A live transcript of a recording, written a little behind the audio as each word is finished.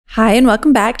Hi, and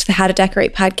welcome back to the How to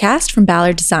Decorate podcast from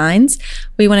Ballard Designs.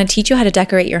 We want to teach you how to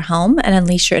decorate your home and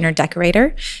unleash your inner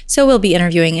decorator. So we'll be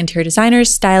interviewing interior designers,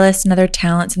 stylists, and other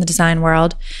talents in the design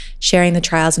world, sharing the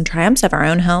trials and triumphs of our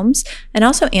own homes, and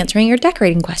also answering your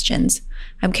decorating questions.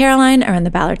 I'm Caroline. I run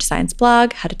the Ballard Designs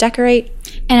blog, How to Decorate.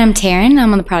 And I'm Taryn.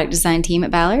 I'm on the product design team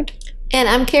at Ballard. And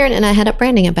I'm Karen, and I head up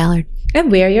branding at Ballard.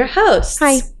 And we are your hosts.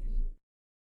 Hi.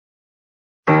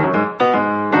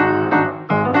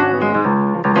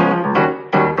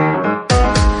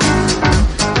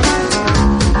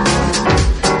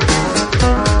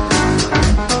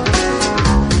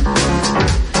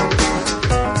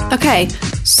 Okay,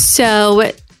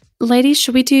 so ladies,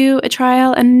 should we do a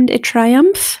trial and a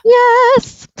triumph?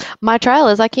 Yes. My trial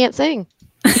is I can't sing.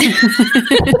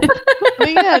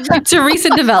 It's a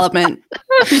recent development.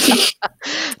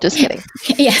 Just kidding.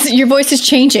 Yes, your voice is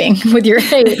changing with your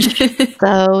age.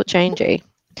 So changey.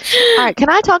 All right, can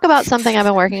I talk about something I've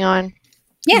been working on?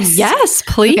 Yes. Yes,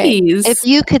 please. Okay. If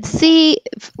you could see,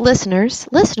 listeners,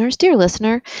 dear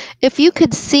listener, if you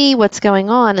could see what's going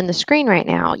on in the screen right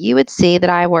now, you would see that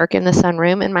I work in the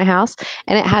sunroom in my house,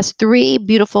 and it has 3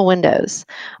 beautiful windows,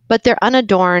 but they're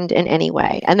unadorned in any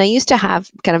way. And they used to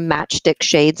have kind of matchstick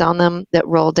shades on them that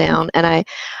roll down. And I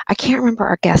can't remember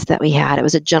our guest that we had. It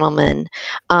was a gentleman.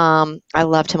 I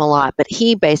loved him a lot, but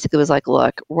he basically was like,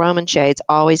 look, Roman shades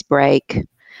always break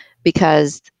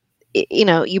because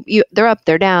they're up,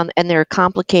 they're down, and they're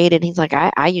complicated. He's like,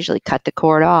 I usually cut the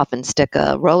cord off and stick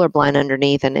a roller blind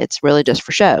underneath, and it's really just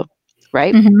for show,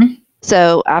 right? Mm-hmm.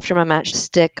 So after my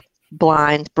matchstick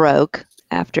blinds broke,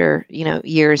 after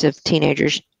years of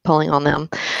teenagers pulling on them,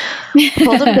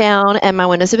 pulled them down, and my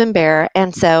windows have been bare,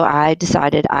 and so I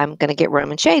decided I'm going to get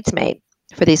Roman shades made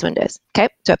for these windows. Okay,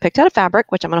 so I picked out a fabric,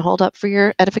 which I'm going to hold up for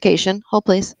your edification. Hold,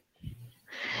 please.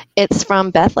 It's from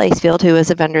Beth Lacefield, who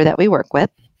is a vendor that we work with.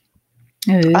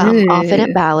 Often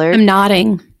at Ballard. I'm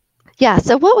nodding. Yeah.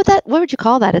 So what would you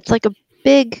call that? It's like a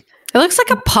big. It looks like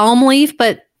a palm leaf,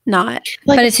 but not.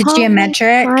 But it's a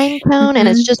geometric pine cone, and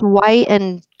it's just white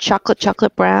and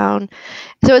chocolate brown.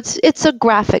 So it's a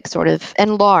graphic sort of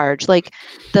and large. Like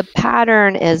the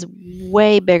pattern is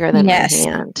way bigger than my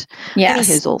hand. Yes.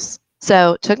 Any hoozles.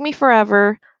 So it took me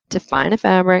forever to find a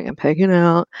fabric and pick it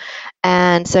out.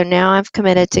 And so now I've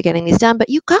committed to getting these done. But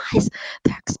you guys,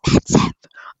 they're expensive.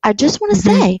 I just want to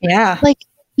say, like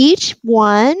each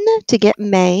one to get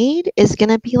made is going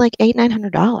to be like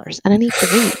 $800-900, and I need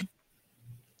 3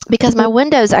 because my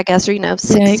windows, I guess, are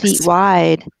 6 feet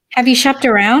wide. Have you shopped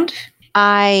around?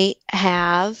 I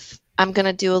have. I'm going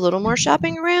to do a little more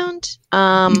shopping around.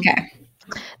 Okay.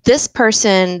 This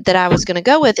person that I was going to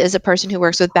go with is a person who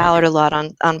works with Ballard a lot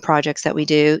on projects that we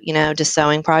do, just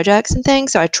sewing projects and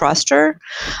things. So I trust her.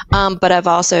 But I've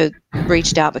also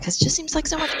reached out because it just seems like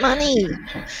so much money.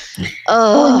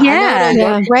 Oh,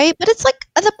 yeah. Right. But it's like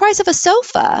the price of a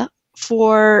sofa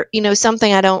for,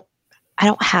 something I don't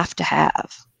have to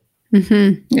have.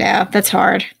 Mm-hmm. Yeah, that's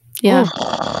hard. Yeah.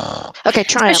 Okay,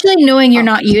 triumph. Especially knowing you're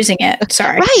not using it.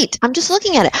 Sorry. Right. I'm just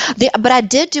looking at it. But I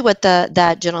did do what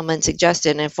that gentleman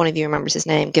suggested, and if one of you remembers his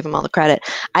name, give him all the credit.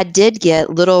 I did get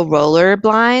little roller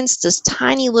blinds, just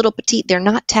tiny little petite. They're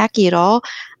not tacky at all.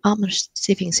 I'm going to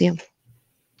see if you can see them.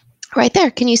 Right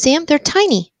there. Can you see them? They're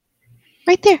tiny.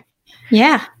 Right there.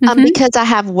 Yeah. Because I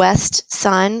have west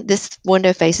sun. This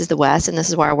window faces the west, and this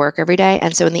is where I work every day.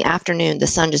 And so in the afternoon, the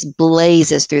sun just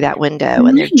blazes through that window,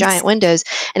 and they're giant windows,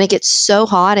 and it gets so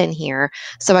hot in here.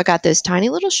 So I got those tiny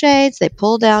little shades. They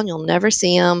pull down. You'll never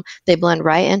see them. They blend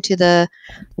right into the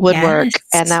woodwork,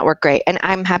 and that worked great. And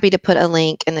I'm happy to put a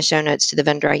link in the show notes to the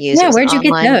vendor I use. Yeah, where'd you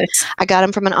get those? I got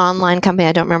them from an online company.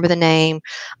 I don't remember the name,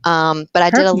 but I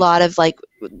did a lot of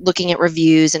looking at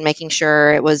reviews and making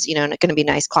sure it was going to be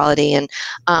nice quality, and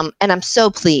I'm so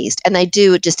pleased. And they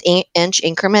do just inch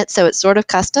increments, so it's sort of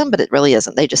custom, but it really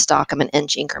isn't. They just stock them in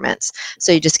inch increments,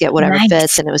 so you just get whatever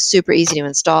fits, and it was super easy to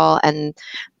install, and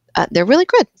they're really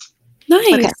good.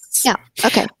 Nice. Okay. Yeah.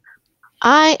 Okay.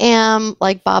 I am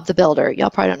like Bob the Builder. Y'all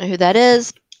probably don't know who that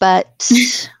is, but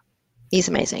he's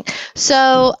amazing.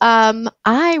 So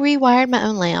I rewired my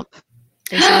own lamp.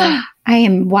 I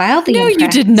am wildly impressed. No,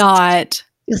 you did not.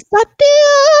 Yes, I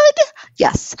did.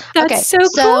 Yes. That's so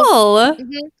cool.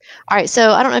 Mm-hmm. All right.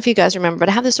 So I don't know if you guys remember, but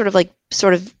I have this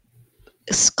sort of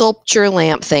sculpture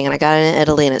lamp thing, and I got it in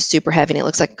Italy, and it's super heavy, and it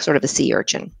looks like sort of a sea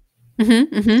urchin.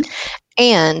 Mm-hmm, mm-hmm.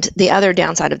 And the other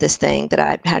downside of this thing that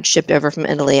I had shipped over from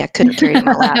Italy, I couldn't carry it in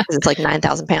my lap because it's like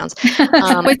 9,000 pounds.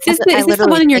 Wait, is this the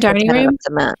one in your dining room?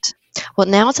 Cement. Well,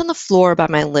 now it's on the floor by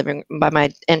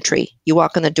my entry. You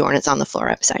walk in the door and it's on the floor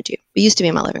right beside you. It used to be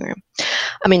in my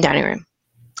dining room.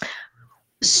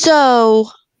 So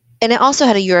And it also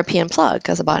had a European plug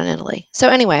because I bought it in Italy. So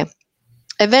anyway,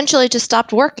 eventually it just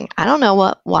stopped working. I don't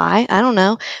know why. I don't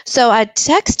know. So I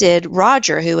texted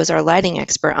Roger, who was our lighting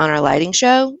expert on our lighting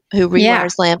show, who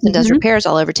rewires lamps and does repairs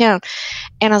all over town.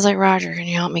 And I was like, Roger, can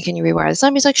you help me? Can you rewire this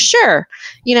lamp? He's like, sure.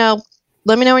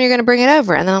 Let me know when you're going to bring it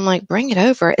over. And then I'm like, bring it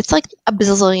over. It's like a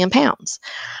bazillion pounds.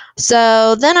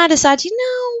 So then I decided,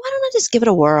 why don't I just give it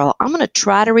a whirl? I'm going to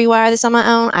try to rewire this on my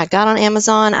own. I got on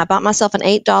Amazon. I bought myself an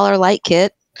 $8 light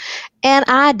kit. And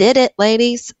I did it,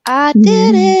 ladies. I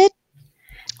did it.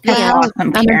 That's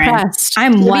awesome, I'm impressed.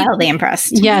 I'm wildly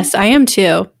impressed. Yes, I am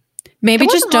too. Maybe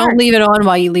just don't leave it on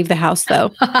while you leave the house,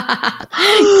 though.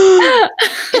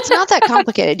 It's not that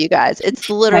complicated, you guys. It's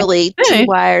literally 2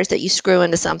 wires that you screw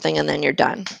into something and then you're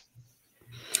done.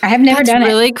 I have never done it. That's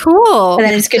really cool.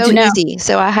 That is good to know. Easy.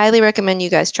 So I highly recommend you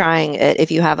guys trying it if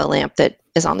you have a lamp that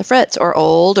is on the fritz or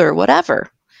old or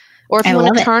whatever. Or if you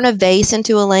want to turn a vase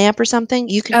into a lamp or something,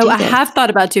 you can do this. I have thought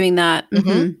about doing that.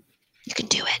 Mm-hmm. You can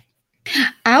do it.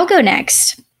 I'll go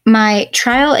next. My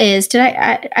trial is,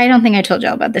 I don't think I told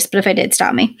y'all about this, but if I did,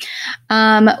 stop me.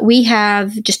 We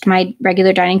have just my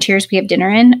regular dining chairs we have dinner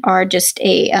in are just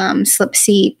a slip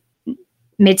seat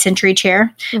mid-century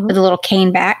chair with a little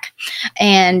cane back.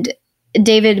 And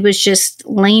David was just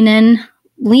leaning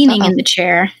in the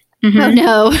chair. Mm-hmm. Oh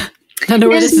no. I know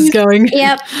where this is going.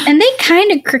 Yep. And they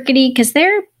kind of crickety because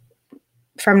they're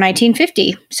from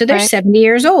 1950. So they're 70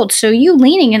 years old. So you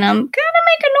leaning in them kind of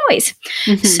make a noise.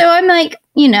 Mm-hmm. So I'm like,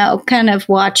 kind of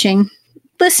watching,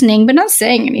 listening, but not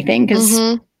saying anything because,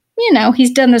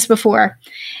 he's done this before.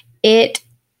 It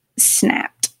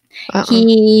snapped.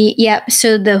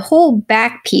 So the whole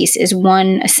back piece is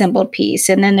one assembled piece.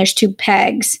 And then there's 2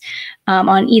 pegs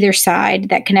on either side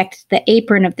that connect the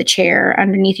apron of the chair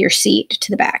underneath your seat to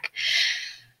the back.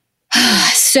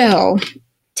 So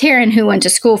Taryn, who went to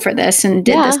school for this and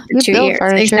did this for 2 years.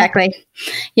 Furniture. Exactly.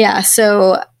 Yeah.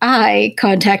 So I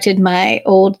contacted my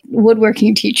old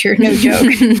woodworking teacher, no joke,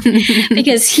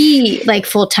 because he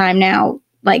full time now,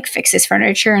 fixes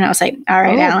furniture. And I was like, all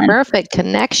right, Alan. Perfect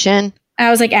connection. I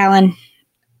was like, Alan,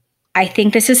 I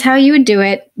think this is how you would do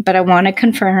it, but I want to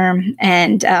confirm.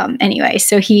 And anyway,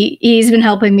 so he's been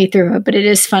helping me through it, but it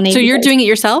is funny. So you're doing it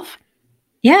yourself?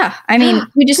 Yeah. I mean,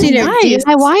 we just need to do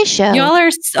DIY show. Y'all are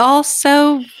all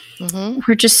so...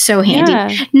 We're just so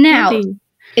handy. Now,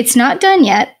 it's not done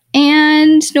yet,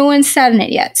 and no one's sat in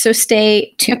it yet, so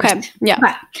stay tuned. Okay, yeah.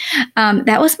 But,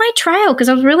 that was my trial, because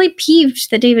I was really peeved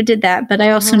that David did that, but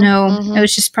I also know it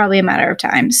was just probably a matter of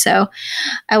time, so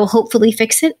I will hopefully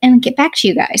fix it and get back to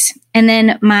you guys. And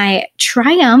then my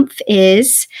triumph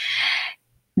is...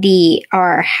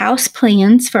 Our house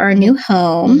plans for our new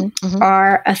home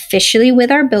are officially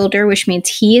with our builder, which means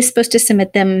he is supposed to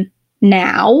submit them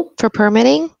now. For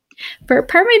permitting? For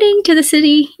permitting to the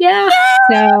city, yeah.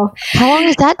 So, how long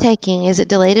is that taking? Is it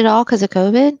delayed at all because of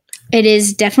COVID? It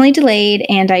is definitely delayed,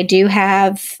 and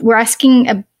we're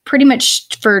asking pretty much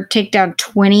for take down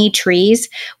 20 trees.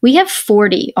 We have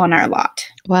 40 on our lot.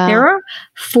 Wow. There are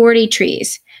 40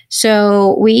 trees.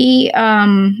 So we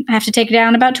have to take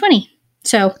down about 20.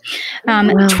 So,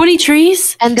 20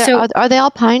 trees? And are they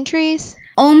all pine trees?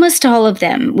 Almost all of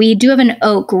them. We do have an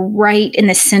oak right in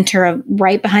the center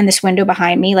right behind this window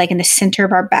behind me, in the center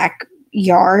of our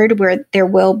backyard, where there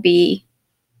will be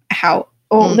a house.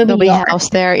 There'll be a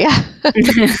house there, yeah.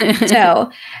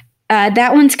 So,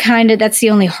 that one's that's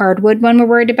the only hardwood one we're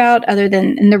worried about,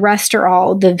 and the rest are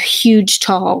all the huge,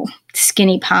 tall,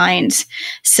 skinny pines.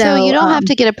 So you don't have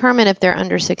to get a permit if they're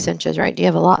under 6 inches, right? Do you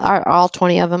have a lot? Are all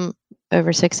 20 of them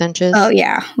over 6 inches? Oh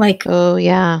yeah. Oh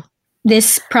yeah.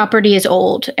 This property is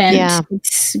old and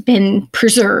it's been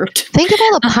preserved. Think of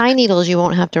all the pine needles you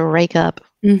won't have to rake up.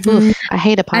 Oof, I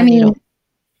hate a pine needle.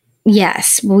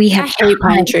 Yes, we have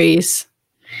pine trees.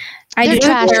 They're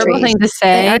terrible thing to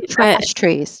say. They're trash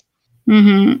trees.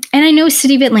 Mm-hmm. And I know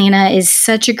City of Atlanta is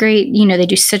such a great, they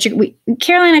do such a,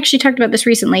 Caroline actually talked about this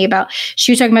recently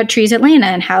she was talking about Trees Atlanta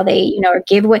and how they, are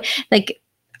give away,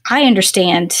 I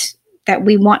understand that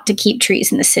we want to keep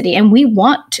trees in the city and we don't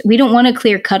want a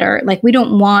clear cutter. We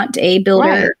don't want a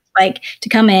builder to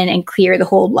come in and clear the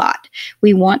whole lot.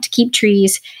 We want to keep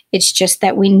trees. It's just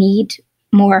that we need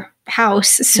more house.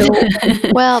 So,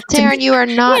 well, Taryn, you are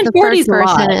not the first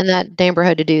person in that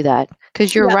neighborhood to do that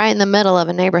because you're right in the middle of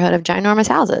a neighborhood of ginormous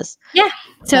houses. Yeah.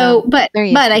 So, but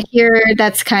I hear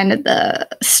that's kind of the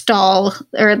stall,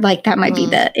 or that might be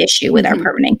the issue with our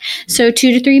permitting. So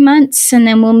 2 to 3 months, and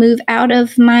then we'll move out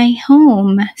of my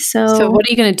home. So what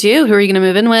are you going to do? Who are you going to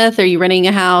move in with? Are you renting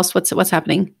a house? What's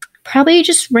happening? Probably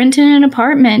just renting an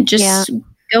apartment.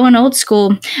 Going old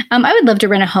school. I would love to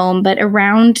rent a home, but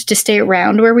to stay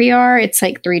around where we are, it's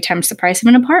like 3 times the price of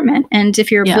an apartment. And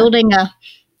if you're building a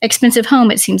expensive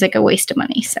home, it seems like a waste of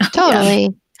money. So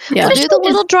totally. Yeah. Well, do the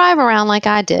little drive around like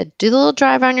I did. Do the little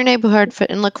drive around your neighborhood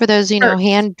and look for those,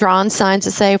 hand-drawn signs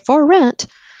that say for rent.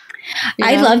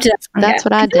 I loved it. That's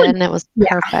what I did, and it was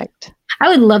perfect. I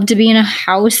would love to be in a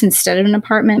house instead of an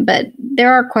apartment, but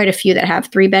there are quite a few that have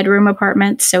 3-bedroom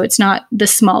apartments, so it's not the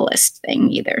smallest thing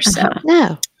either. So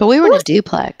no, but we were in a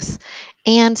duplex,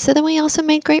 and so then we also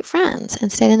made great friends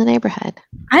and stayed in the neighborhood.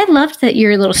 I loved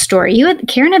your little story.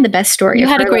 Karen had the best story. You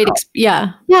had a great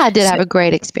I did have a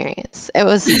great experience. It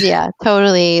was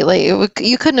totally like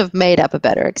you couldn't have made up a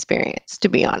better experience, to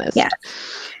be honest. Yeah.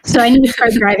 So I need to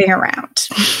start driving around.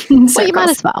 Well, you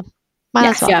might as well.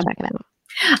 Check it out.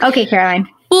 Okay, Caroline.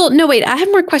 Well, no, wait. I have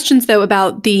more questions, though,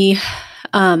 about the,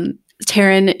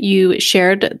 Taryn, you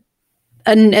shared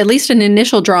at least an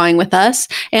initial drawing with us.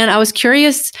 And I was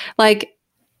curious,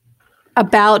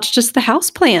 about just the house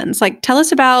plans. Tell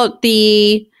us about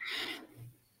I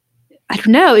don't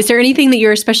know, is there anything that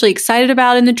you're especially excited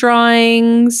about in the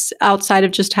drawings outside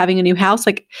of just having a new house?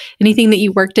 Anything that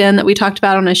you worked in that we talked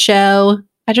about on a show?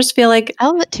 I just feel like I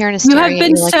love that Taryn is staring at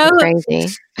you like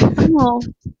crazy.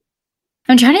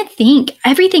 I'm trying to think.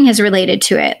 Everything is related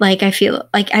to it. I feel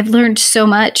like I've learned so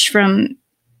much from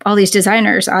all these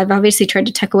designers. I've obviously tried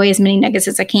to tuck away as many nuggets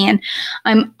as I can.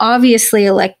 I'm obviously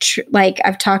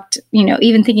I've talked,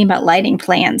 even thinking about lighting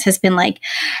plans has been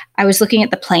I was looking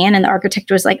at the plan and the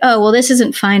architect was like, oh, well, this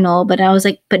isn't final. But I was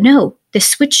like, but no, the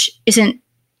switch isn't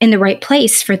in the right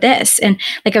place for this. And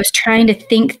I was trying to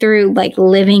think through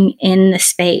living in the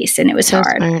space, and it was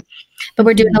hard. Smart. But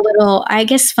we're doing a little, I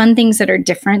guess, fun things that are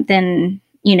different than,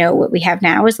 what we have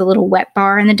now is the little wet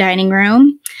bar in the dining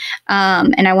room.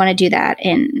 And I want to do that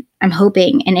I'm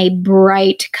hoping in a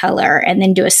bright color and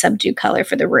then do a subdued color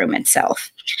for the room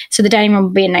itself. So the dining room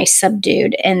will be a nice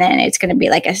subdued, and then it's going to be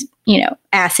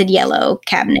acid yellow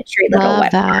cabinetry little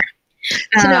wet bar.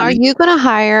 So now are you going to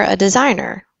hire a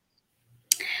designer?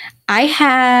 I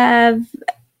have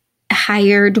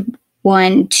hired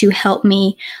one to help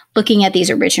me looking at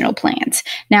these original plans.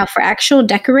 Now for actual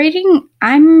decorating,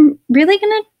 I'm going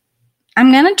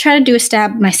to try to do a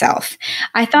stab myself.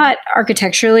 I thought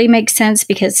architecturally makes sense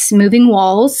because moving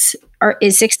walls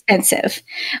is expensive,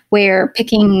 where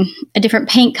picking a different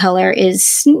paint color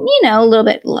is, a little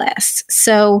bit less.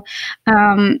 So,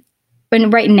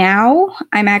 but right now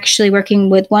I'm actually working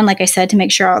with one, like I said, to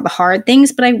make sure all the hard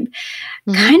things, but I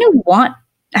kind of want,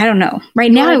 I don't know.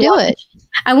 Right now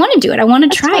I want to do it. I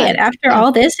want to try it. After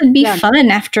all this, it'd be fun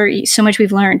after so much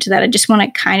we've learned that I just want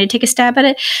to kind of take a stab at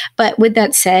it. But with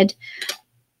that said,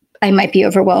 I might be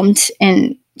overwhelmed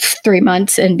in 3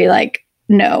 months and be like,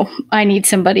 no, I need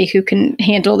somebody who can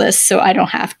handle this so I don't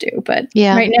have to. But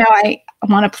right now I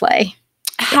want to play.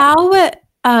 How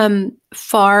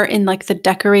far in the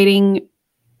decorating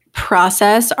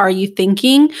process are you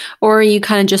thinking, or are you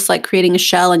kind of just like creating a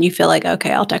shell and you feel like,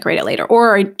 okay, I'll decorate it later?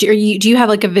 Or do you have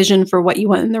like a vision for what you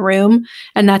want in the room,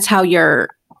 and that's how you're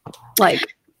like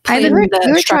you were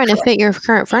trying to fit your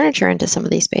current furniture into some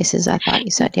of these spaces, I thought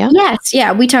you said, yeah? Yes.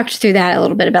 Yeah. We talked through that a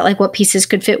little bit about like what pieces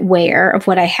could fit where of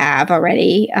what I have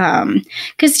already.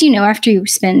 Because, after you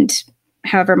spend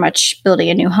however much building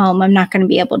a new home, I'm not going to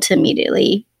be able to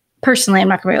immediately, personally, I'm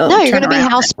not going to be able to you're going to be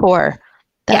house poor.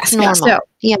 That's normal.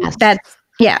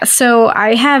 So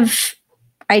I have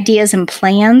ideas and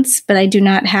plans, but I do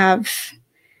not have,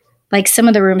 like, some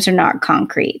of the rooms are not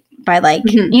concrete by like,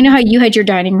 you know how you had your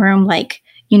dining room, like,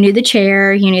 you knew the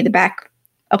chair, you knew the back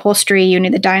upholstery, you knew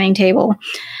the dining table.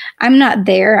 I'm not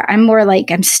there. I'm more like,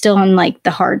 I'm still on like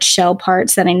the hard shell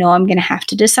parts that I know I'm going to have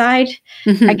to decide,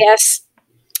 I guess.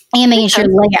 And making sure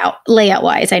layout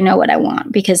wise, I know what I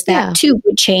want, because that too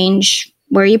would change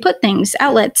where you put things,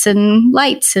 outlets and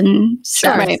lights and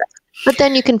stuff. Right. But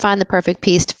then you can find the perfect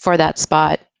piece for that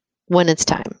spot when it's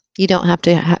time. You don't have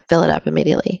to fill it up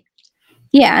immediately.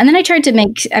 Yeah. And then I tried to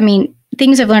make,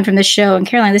 things I've learned from this show, and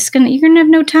Caroline, you're going to have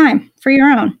no time for your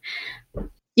own.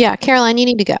 Yeah. Caroline, you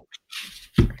need to go.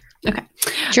 Okay.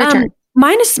 It's your turn.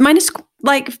 Mine is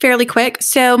like fairly quick.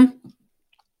 So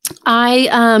I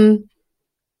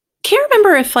can't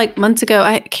remember if like months ago,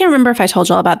 I can't remember if I told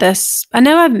you all about this. I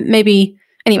know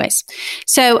anyways.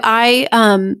 So I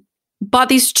bought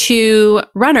these 2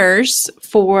 runners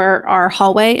for our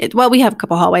hallway. Well, we have a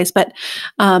couple hallways, but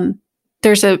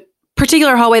there's a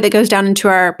particular hallway that goes down into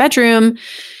our bedroom,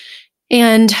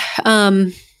 and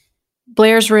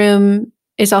Blair's room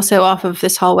is also off of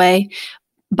this hallway.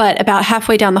 But about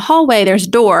halfway down the hallway, there's a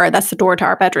door. That's the door to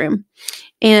our bedroom.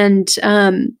 And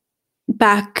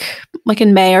back like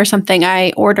in May or something,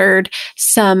 I ordered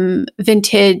some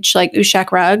vintage like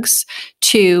Ushak rugs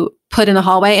to put in the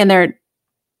hallway. And there are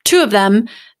 2 of them.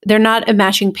 They're not a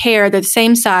matching pair. They're the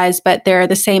same size, but they're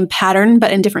the same pattern,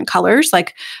 but in different colors.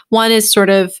 Like one is sort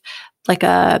of like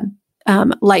a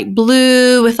light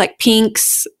blue with like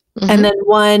pinks. And then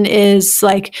one is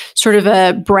like sort of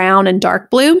a brown and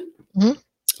dark blue.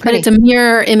 But it's a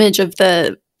mirror image of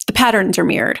the patterns are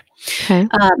mirrored. Okay.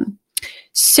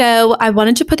 So I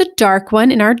wanted to put the dark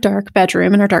one in our dark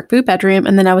bedroom, in our dark blue bedroom.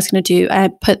 And then I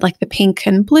put like the pink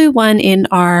and blue one in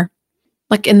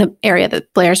in the area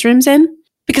that Blair's room's in,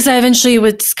 because I eventually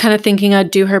was kind of thinking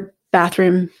I'd do her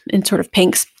bathroom in sort of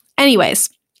pinks. Anyways,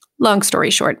 long story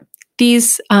short,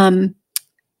 these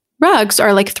rugs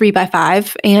are like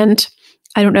 3x5. And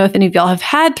I don't know if any of y'all have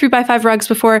had 3x5 rugs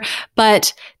before,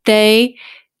 but they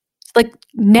like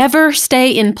never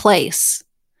stay in place.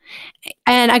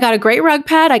 And I got a great rug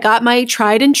pad. I got my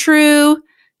tried and true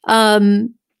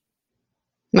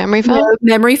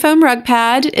memory foam rug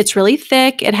pad. It's really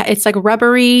thick. It's like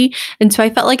rubbery. And so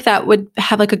I felt like that would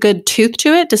have like a good tooth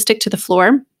to it to stick to the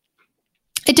floor.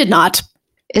 It did not.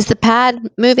 Is the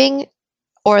pad moving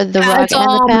or the rug and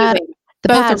the pad? Moving. The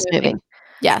Both pad's moving.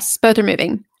 Yes, both are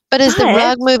moving. But is the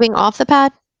rug moving off the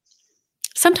pad?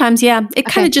 Sometimes, yeah. It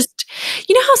kind of just,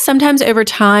 you know how sometimes over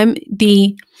time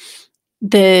the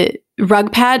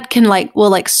rug pad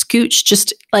will scooch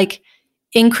just like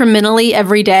incrementally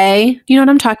every day. You know what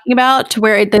I'm talking about? To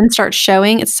where it then starts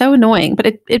showing. It's so annoying, but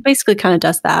it basically kind of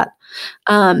does that.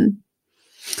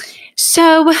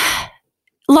 So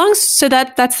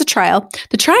that's the trial.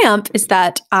 The triumph is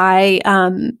that I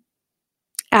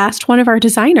asked one of our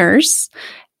designers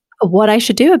what I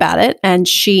should do about it. And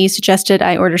she suggested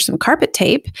I order some carpet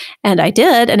tape. And I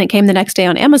did. And it came the next day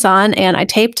on Amazon. And I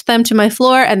taped them to my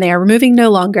floor and they are moving no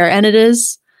longer. And it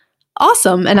is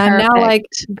awesome. And I'm now like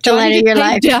delight of your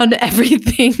life down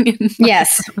everything.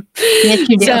 Yes. Yes,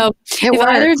 you do. So if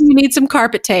either of you need some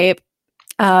carpet tape,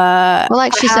 well,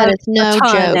 like she said, it's no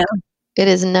joke. Now. It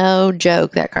is no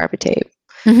joke, that carpet tape.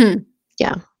 Mm-hmm.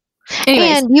 Yeah.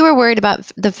 Anyways. And you were worried about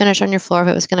the finish on your floor if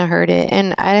it was going to hurt it.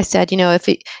 And I said, if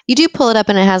you do pull it up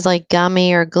and it has like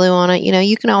gummy or glue on it,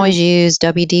 you can always use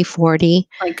WD-40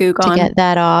 like Goo Gone to get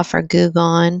that off, or Goo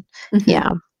Gone. Mm-hmm. Yeah.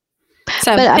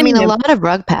 So, but I mean, a lot of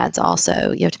rug pads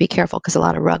also, you have to be careful because a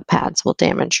lot of rug pads will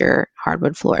damage your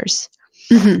hardwood floors.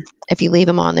 Mm-hmm. If you leave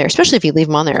them on there, especially if you leave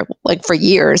them on there like for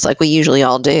years, like we usually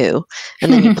all do,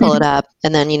 and then you pull it up,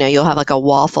 and then you'll have like a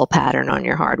waffle pattern on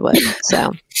your hardwood.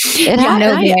 So it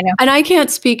happens. And I can't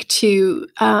speak to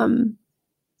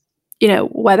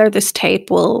whether this tape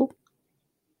will.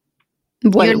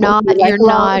 You're not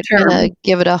gonna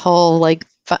give it a whole like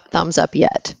thumbs up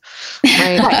yet,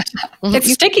 right? Mm-hmm.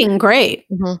 It's sticking great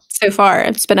so far.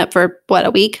 It's been up for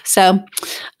a week. So,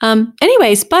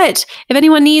 anyways, but if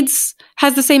anyone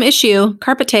has the same issue,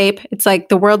 carpet tape, it's like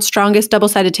the world's strongest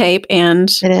double-sided tape, and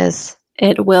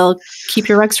it will keep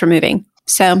your rugs from moving.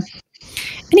 So,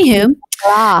 anywho,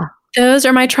 those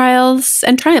are my trials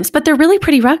and triumphs, but they're really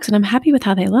pretty rugs, and I'm happy with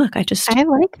how they look. I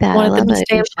like that. Wanted them to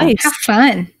stay in place. Have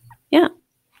fun. Yeah,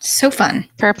 so fun.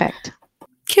 Perfect.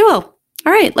 Cool.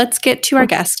 All right, let's get to our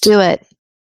guest. Do it.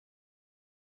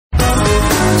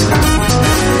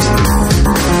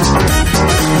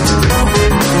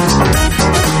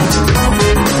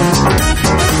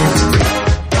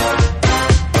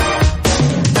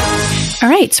 All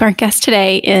right, so our guest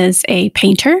today is a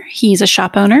painter. He's a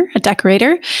shop owner, a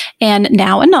decorator, and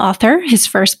now an author. His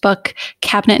first book,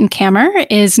 Cabinet and Camera,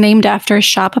 is named after a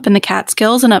shop up in the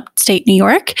Catskills in upstate New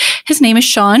York. His name is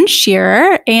Sean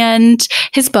Shearer, and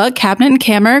his book, Cabinet and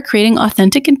Camera, Creating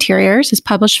Authentic Interiors, is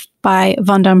published by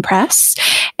Vendome Press.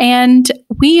 And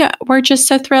we were just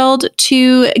so thrilled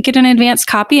to get an advanced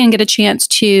copy and get a chance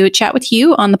to chat with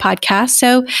you on the podcast.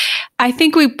 So I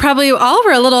think we probably all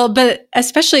were a little bit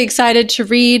especially excited to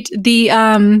read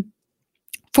the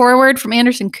foreword from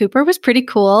Anderson Cooper. Was pretty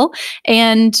cool.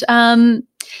 And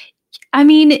I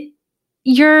mean,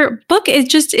 your book is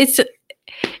just,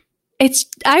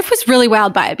 I was really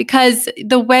wowed by it because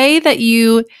the way that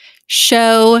you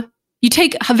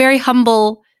take very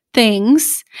humble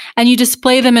things and you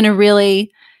display them in a really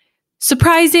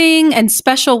surprising and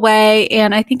special way.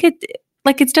 And I think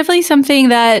it's definitely something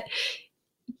that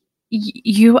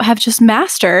you have just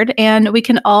mastered, and we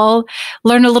can all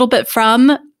learn a little bit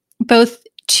from, both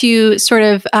to sort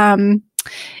of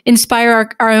inspire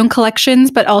our own collections,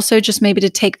 but also just maybe to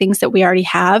take things that we already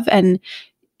have and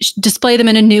display them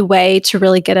in a new way to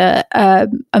really get a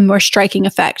more striking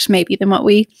effect maybe than what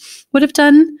we would have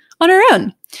done on our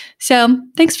own. So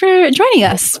thanks for joining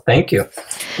us. Thank you.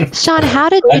 Sean, how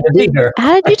did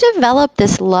you develop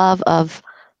this love of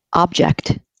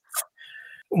object?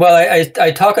 Well,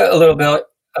 I talk a little bit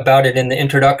about it in the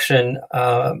introduction.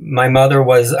 My mother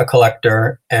was a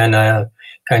collector and a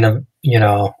kind of,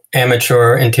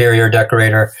 amateur interior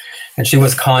decorator. And she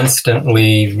was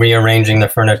constantly rearranging the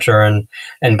furniture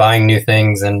and buying new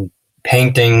things and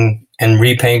painting and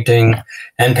repainting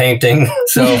and painting.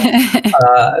 So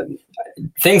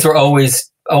things were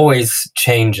always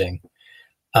changing.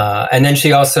 And then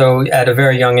she also, at a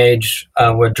very young age,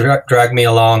 would drag me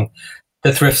along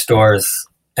to thrift stores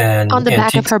and on the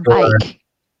back of her bike.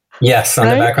 Yes, on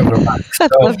the back of her bike.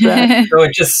 So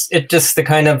it just the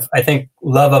kind of, I think,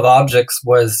 love of objects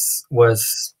was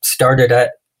started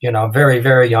at very,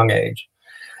 very young age.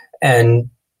 And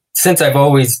since I've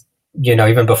always,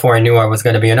 even before I knew I was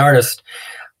going to be an artist,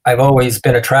 I've always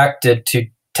been attracted to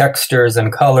textures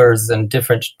and colors and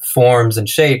different forms and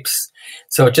shapes.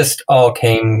 So it just all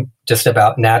came just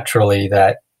about naturally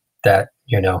that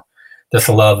this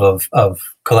love of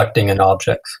collecting in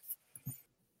objects.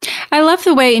 I love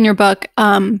the way in your book,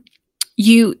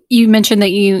 you mentioned that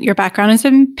your background is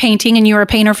in painting and you were a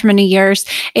painter for many years.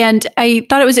 And I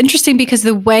thought it was interesting because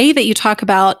the way that you talk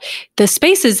about the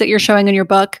spaces that you're showing in your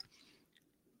book,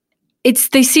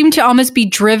 they seem to almost be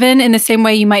driven in the same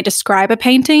way you might describe a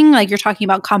painting. Like you're talking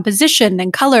about composition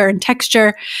and color and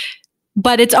texture,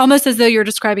 but it's almost as though you're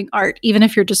describing art, even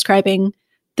if you're describing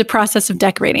the process of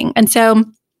decorating. And so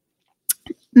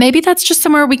maybe that's just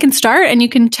somewhere we can start, and you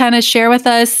can kind of share with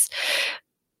us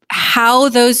how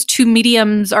those two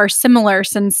mediums are similar,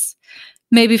 since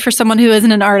maybe for someone who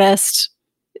isn't an artist,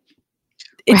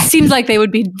 it seems like they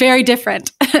would be very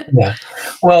different. Yeah.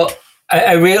 Well,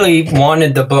 I really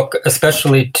wanted the book,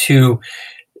 especially to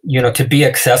be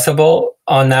accessible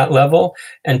on that level,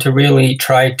 and to really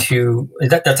try to,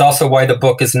 that's also why the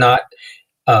book is not,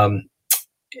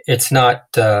 it's not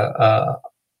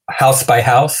house by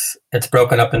house. It's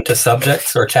broken up into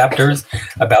subjects or chapters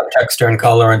about texture and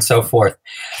color and so forth.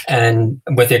 And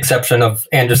with the exception of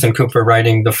Anderson Cooper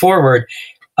writing the foreword,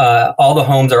 all the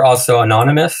homes are also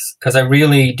anonymous, because I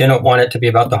really didn't want it to be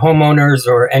about the homeowners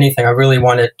or anything. I really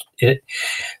wanted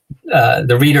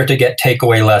the reader to get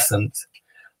takeaway lessons.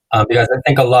 Because I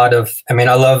think I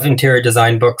love interior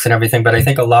design books and everything, but I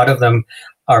think a lot of them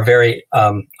are very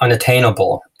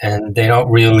unattainable, and they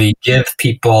don't really give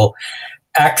people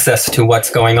access to what's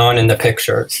going on in the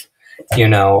pictures,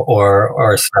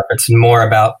 or stuff. It's more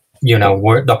about,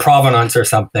 the provenance or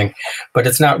something, but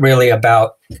it's not really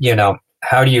about,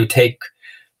 how do you take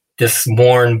this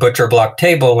worn butcher block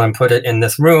table and put it in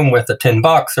this room with a tin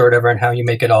box or whatever, and how you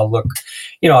make it all look,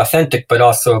 authentic, but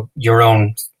also your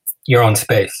own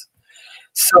space.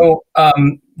 So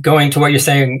going to what you're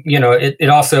saying, it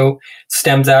also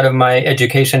stems out of my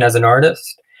education as an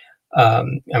artist. I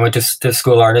went to the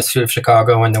School Art Institute of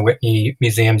Chicago and the Whitney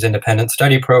Museum's Independent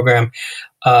Study Program.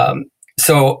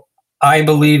 So I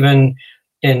believe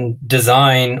in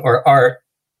design or art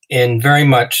in very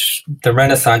much the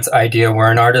Renaissance idea, where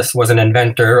an artist was an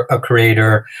inventor, a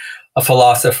creator, a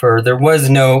philosopher. There's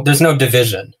no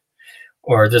division,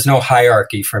 or there's no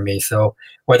hierarchy for me. So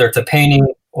whether it's a painting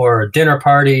or a dinner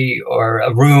party or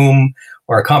a room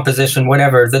or a composition,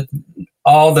 whatever,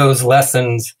 all those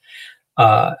lessons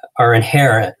are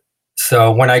inherent.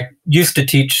 So when I used to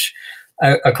teach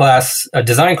a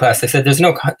design class, they said there's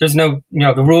no,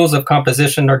 the rules of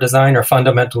composition or design are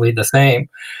fundamentally the same.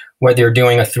 Whether you're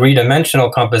doing a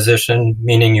 3-dimensional composition,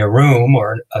 meaning your room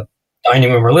or a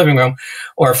dining room or living room,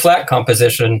 or a flat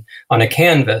composition on a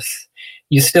canvas,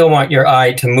 you still want your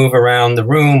eye to move around the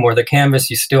room or the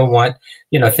canvas. You still want,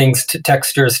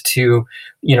 textures to,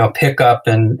 pick up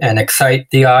and excite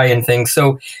the eye and things.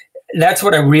 So that's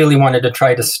what I really wanted to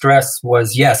try to stress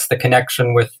was, yes, the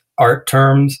connection with art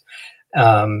terms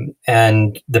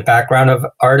and the background of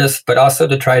artists, but also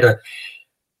to try to,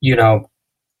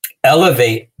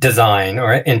 elevate design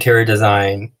or interior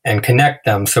design and connect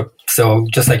them. So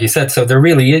just like you said,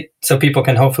 so people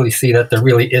can hopefully see that there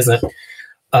really isn't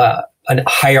a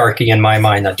hierarchy in my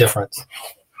mind, a difference.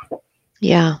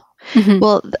 Yeah. Mm-hmm.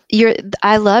 Well,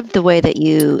 I loved the way that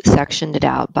you sectioned it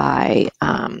out by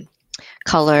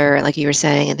color, like you were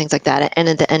saying, and things like that. And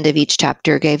at the end of each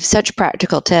chapter gave such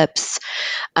practical tips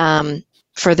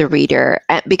for the reader.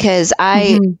 Because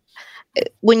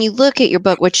when you look at your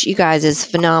book, which you guys is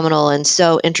phenomenal and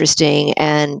so interesting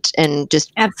and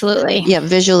just absolutely,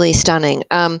 visually stunning.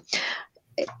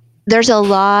 There's a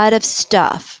lot of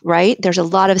stuff, right? There's a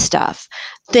lot of stuff,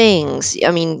 things.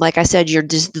 I mean, like I said, you're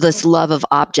just this love of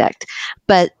object,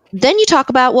 but then you talk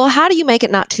about, well, how do you make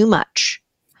it not too much?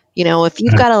 If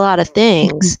you've got a lot of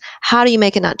things, how do you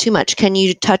make it not too much? Can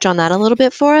you touch on that a little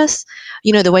bit for us?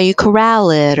 The way you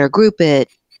corral it or group it.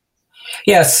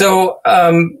 Yeah. So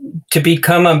to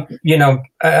become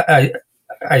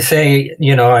I say,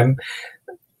 I'm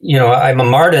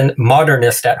a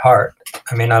modernist at heart.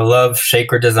 I mean, I love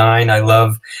shaker design. I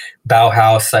love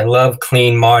Bauhaus. I love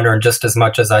clean modern just as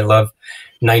much as I love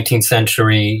 19th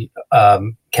century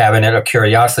cabinet of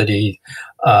curiosity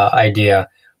idea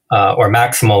or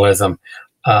maximalism.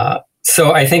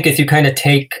 So I think if you kind of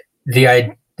take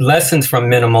the lessons from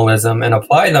minimalism and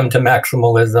apply them to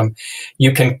maximalism,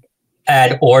 you can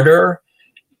add order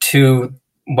to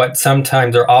what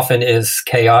sometimes or often is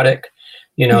chaotic.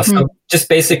 So just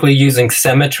basically using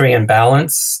symmetry and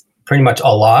balance pretty much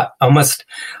a lot. Almost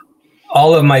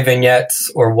all of my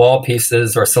vignettes or wall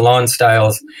pieces or salon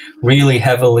styles really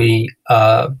heavily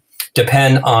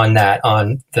depend on that,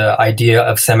 on the idea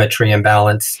of symmetry and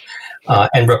balance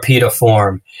and repeat of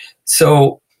form.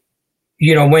 So,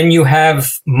 when you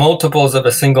have multiples of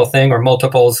a single thing or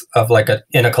multiples of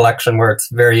in a collection where it's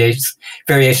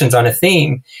variations on a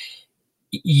theme,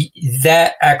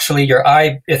 that actually your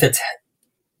eye, if it's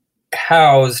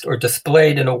housed or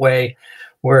displayed in a way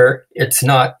where it's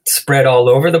not spread all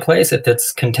over the place, if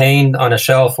it's contained on a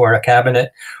shelf or a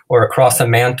cabinet or across a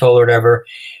mantle or whatever,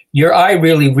 your eye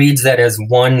really reads that as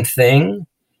one thing.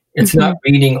 It's not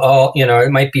reading all,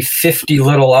 it might be 50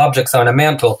 little objects on a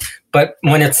mantle, but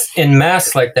when it's in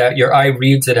mass like that, your eye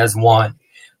reads it as one.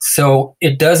 So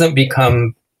it doesn't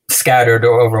become scattered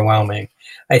or overwhelming.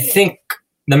 I think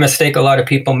the mistake a lot of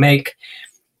people make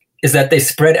is that they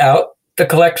spread out the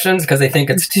collections because they think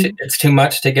it's too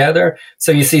much together.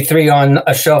 So you see 3 on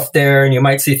a shelf there, and you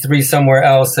might see 3 somewhere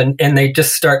else, and they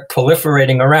just start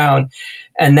proliferating around.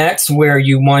 And that's where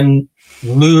you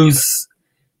lose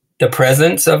the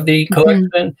presence of the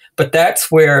collection. But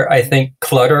that's where I think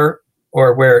clutter,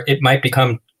 or where it might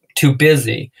become too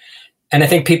busy. And I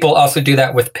think people also do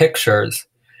that with pictures.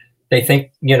 They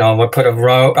think, we'll put a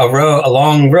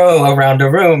long row around a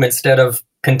room instead of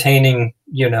containing,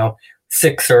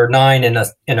 6 or 9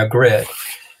 in a grid.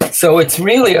 So it's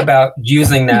really about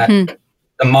using that,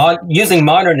 using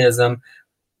modernism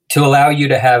to allow you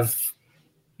to have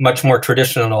much more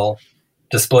traditional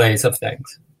displays of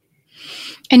things.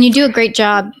 And you do a great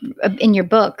job in your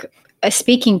book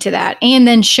speaking to that and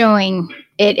then showing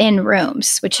it in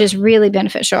rooms, which is really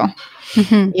beneficial.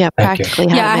 Yeah, practically.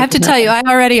 Yeah, I have to tell you, I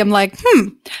already am like,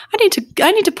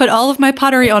 I need to put all of my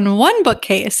pottery on one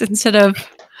bookcase instead of,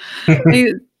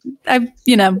 I'm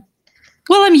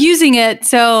using it,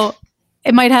 so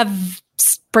it might have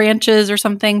branches or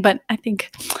something, but I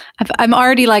think I'm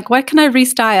already like, what can I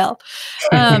restyle?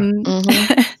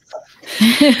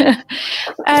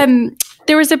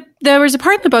 There was a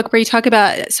part in the book where you talk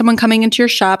about someone coming into your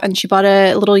shop and she bought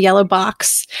a little yellow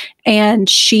box, and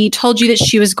she told you that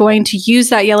she was going to use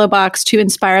that yellow box to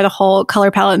inspire the whole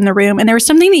color palette in the room. And there was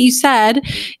something that you said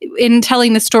in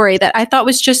telling the story that I thought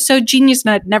was just so genius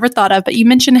and I'd never thought of, but you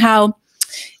mentioned how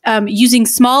using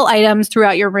small items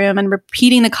throughout your room and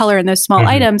repeating the color in those small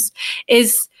items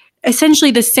is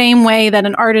essentially the same way that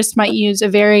an artist might use a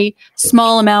very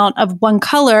small amount of one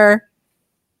color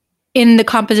in the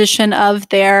composition of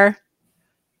their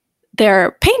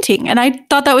painting. And I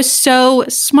thought that was so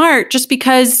smart, just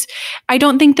because I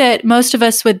don't think that most of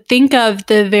us would think of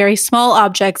the very small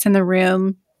objects in the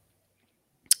room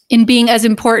in being as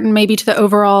important maybe to the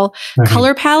overall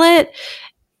color palette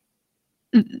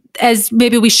as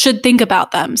maybe we should think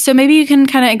about them. So maybe you can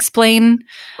kind of explain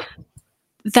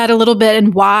that a little bit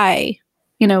and why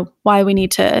we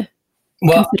need to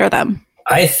consider them.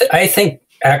 I think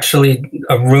actually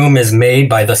a room is made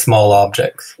by the small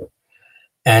objects.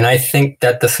 And I think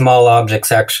that the small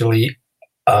objects actually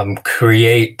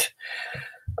create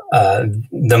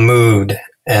the mood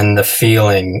and the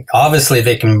feeling. Obviously,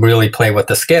 they can really play with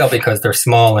the scale because they're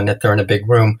small and that they're in a big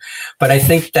room. But I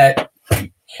think that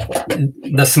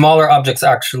the smaller objects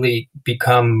actually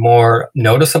become more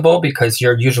noticeable because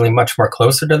you're usually much more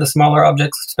closer to the smaller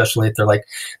objects, especially if they're like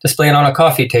displayed on a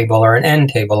coffee table or an end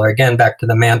table, or again, back to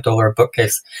the mantle or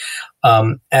bookcase,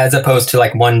 as opposed to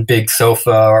like one big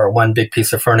sofa or one big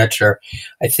piece of furniture.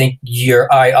 I think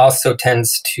your eye also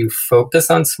tends to focus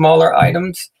on smaller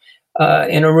items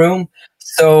in a room.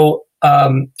 So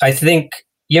I think,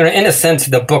 in a sense,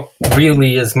 the book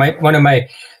really is one of my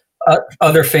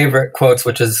other favorite quotes,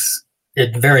 which is a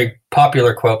very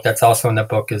popular quote that's also in the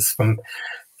book, is from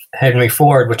Henry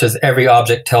Ford, which is, every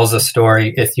object tells a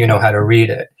story if you know how to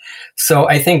read it. So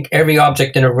I think every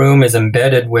object in a room is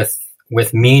embedded with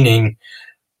meaning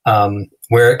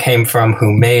where it came from,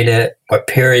 who made it, what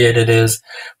period it is,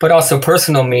 but also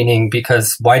personal meaning,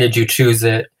 because why did you choose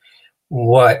it?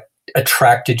 What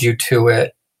attracted you to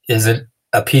it? Is it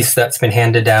a piece that's been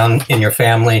handed down in your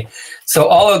family? So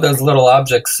all of those little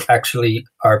objects actually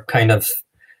are kind of,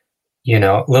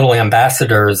 little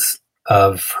ambassadors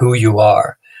of who you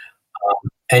are.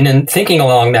 And in thinking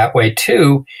along that way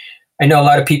too, I know a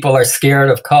lot of people are scared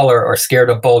of color or scared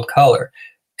of bold color.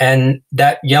 And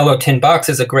that yellow tin box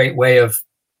is a great way of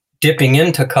dipping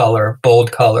into color,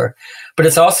 bold color. But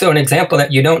it's also an example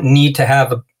that you don't need to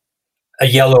have a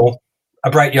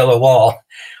bright yellow wall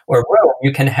or room.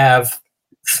 You can have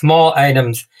small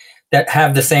items that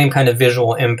have the same kind of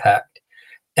visual impact.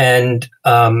 And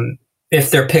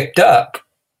if they're picked up,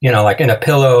 like in a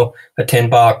pillow, a tin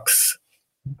box,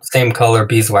 same color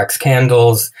beeswax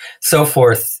candles, so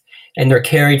forth, and they're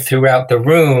carried throughout the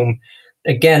room,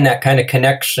 again, that kind of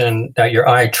connection that your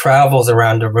eye travels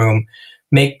around a room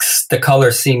makes the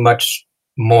color seem much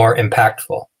more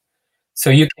impactful. So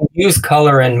you can use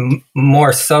color in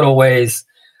more subtle ways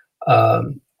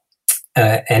and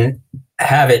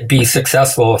have it be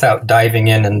successful without diving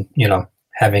in and,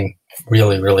 having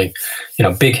really, really,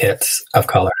 big hits of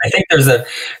color. I think there's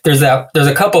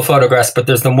a couple photographs, but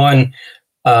there's the one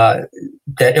that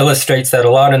illustrates that a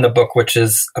lot in the book, which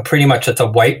is it's a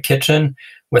white kitchen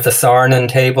with a Saarinen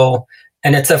table,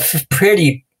 and it's a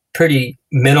pretty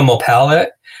minimal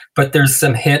palette, but there's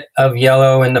some hit of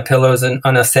yellow in the pillows and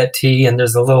on a settee, and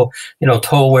there's a little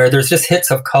towelware. There's just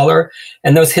hits of color,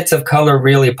 and those hits of color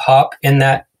really pop in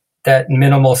that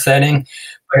minimal setting.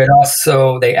 But it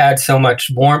also, they add so much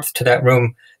warmth to that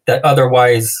room that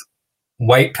otherwise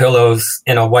white pillows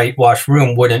in a whitewashed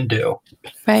room wouldn't do.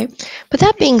 Right. But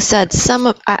that being said,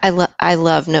 I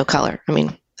love no color. I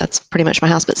mean, that's pretty much my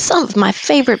house. But some of my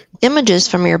favorite images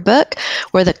from your book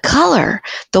were the color,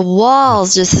 the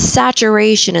walls, just the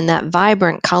saturation and that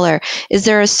vibrant color. Is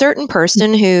there a certain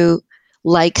person who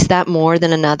likes that more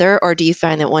than another? Or do you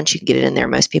find that once you get it in there,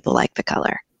 most people like the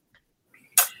color?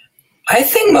 I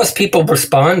think most people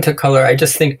respond to color. I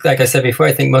just think, like I said before,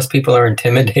 I think most people are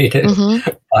intimidated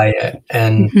by it.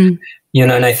 And,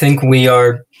 and I think we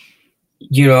are,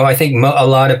 I think a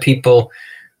lot of people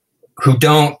who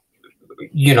don't,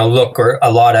 look or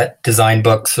a lot at design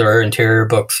books or interior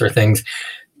books or things,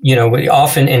 we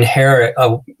often inherit,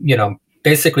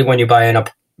 basically when you buy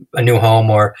a new home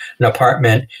or an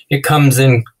apartment, it comes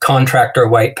in contractor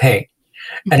white paint.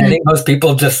 And I think most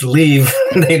people just leave.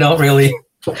 They don't really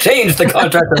change the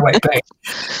contractor white paint.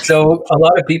 So a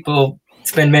lot of people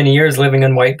spend many years living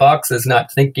in white boxes,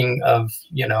 not thinking of,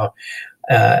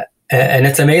 and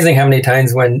it's amazing how many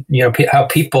times when, how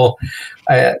people,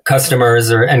 customers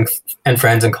and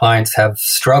friends and clients have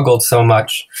struggled so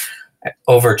much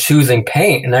over choosing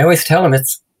paint. And I always tell them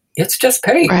it's just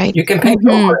paint. Right. You can paint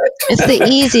over it. It's the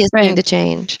easiest thing to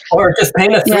change. Or just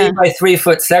paint a 3 by 3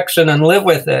 foot section and live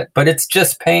with it. But it's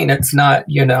just paint. It's not,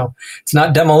 it's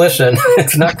not demolition.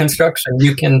 It's not construction.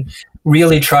 You can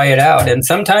really try it out. And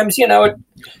sometimes,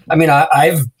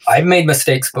 I've made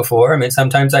mistakes before. I mean,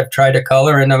 sometimes I've tried a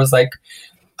color and I was like,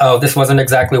 oh, this wasn't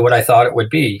exactly what I thought it would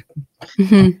be.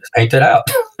 Just paint it out.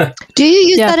 Do you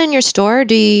use that in your store?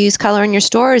 Do you use color in your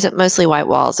store? Or is it mostly white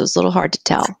walls? It was a little hard to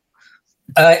tell.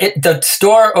 The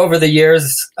store over the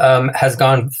years has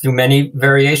gone through many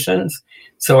variations.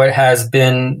 So it has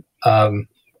been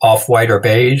off-white or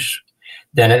beige.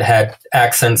 Then it had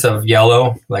accents of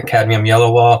yellow, like cadmium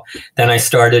yellow wall. Then I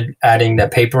started adding the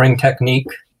papering technique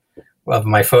of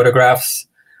my photographs.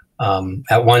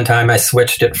 At one time, I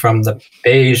switched it from the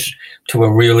beige to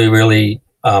a really, really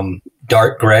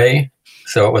dark gray.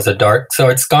 So it was a dark. So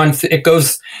it's gone. It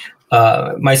goes.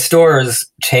 My store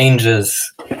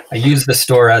changes. I use the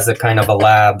store as a kind of a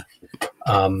lab,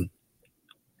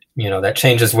 that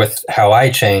changes with how I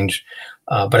change.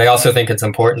 But I also think it's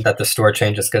important that the store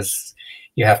changes because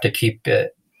you have to keep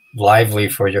it lively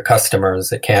for your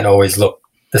customers. It can't always look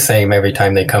the same every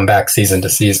time they come back season to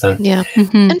season. Yeah.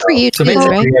 And for you too,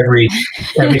 right?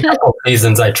 Every couple of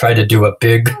seasons, I try to do a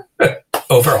big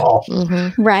overhaul.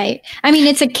 Right. I mean,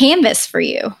 it's a canvas for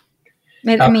you.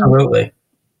 Absolutely.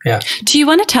 Yeah. Do you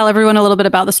want to tell everyone a little bit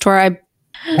about the store?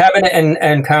 Cabinet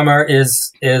and Kammer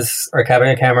or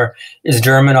Cabinet Kammer is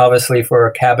German, obviously, for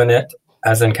cabinet,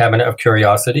 as in Cabinet of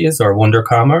Curiosities or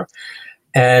Wunderkammer.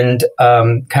 And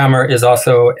Kammer is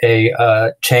also a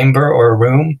chamber or a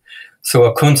room. So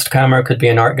a Kunstkammer could be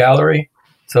an art gallery.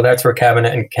 So that's where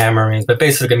cabinet and Kammer means. But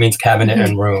basically it means cabinet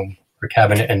and room or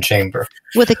cabinet and chamber.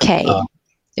 With a K,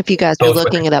 if you guys are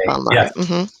looking it up online.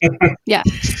 Yeah.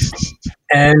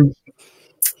 And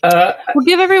we'll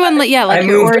give everyone,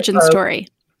 your origin story.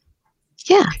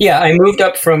 Yeah. Yeah, I moved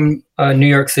up from New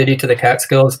York City to the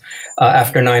Catskills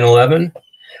after 9/11.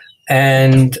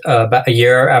 And about a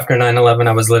year after 9/11,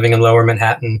 I was living in Lower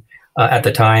Manhattan at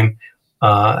the time.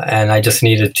 And I just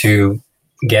needed to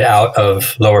get out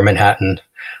of Lower Manhattan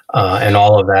and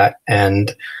all of that.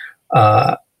 And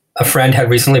a friend had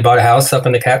recently bought a house up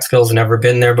in the Catskills, never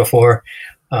been there before,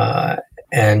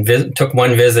 and took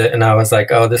one visit. And I was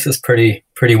like, oh, this is pretty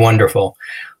wonderful.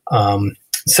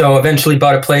 So eventually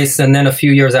bought a place, and then a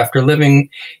few years after living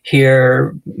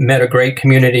here, met a great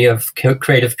community of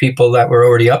creative people that were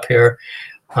already up here.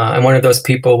 And one of those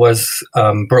people was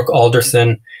Brooke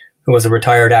Alderson, who was a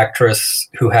retired actress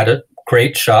who had a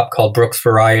great shop called Brooke's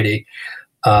Variety,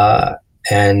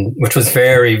 and which was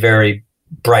very, very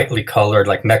brightly colored,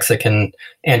 like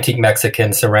antique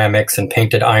Mexican ceramics and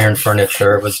painted iron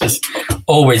furniture. It was just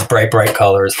always bright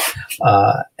colors.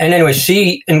 And anyway,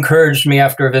 she encouraged me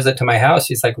after a visit to my house.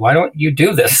 She's like, why don't you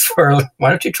do this? Why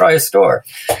don't you try a store?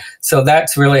 So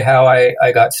that's really how I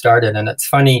got started. And it's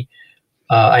funny,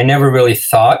 I never really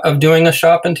thought of doing a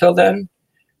shop until then.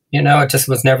 It just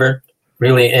was never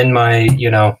really in my,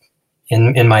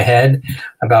 in my head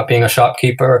about being a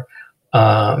shopkeeper.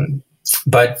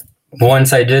 But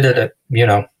once I did it,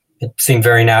 it seemed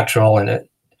very natural, and it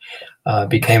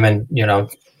became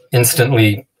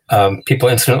instantly, people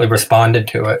instantly responded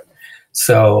to it.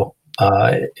 So,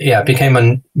 it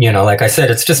became like I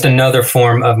said, it's just another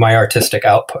form of my artistic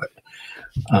output.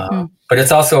 But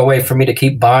it's also a way for me to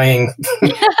keep buying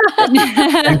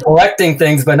and collecting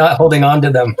things, but not holding on to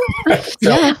them.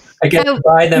 So I get to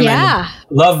buy them and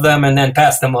love them and then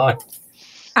pass them on.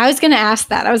 I was going to ask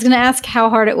that. I was going to ask how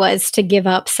hard it was to give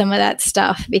up some of that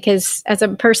stuff, because as a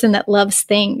person that loves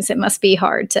things, it must be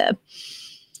hard to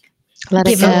let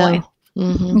it go. Away.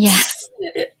 Mm-hmm. Yes.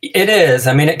 It is.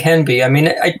 I mean, it can be. I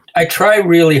mean, I try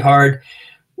really hard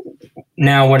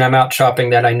now when I'm out shopping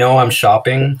that I know I'm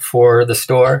shopping for the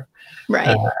store.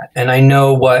 Right. And I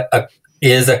know what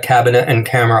is a cabinet and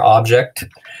camera object.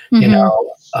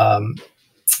 Mm-hmm.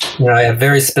 I have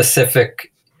very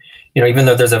specific, even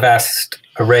though there's a vast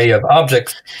array of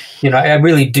objects, I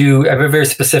really do have a very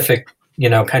specific,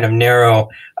 kind of narrow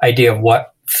idea of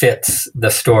what fits the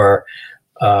store.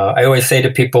 I always say to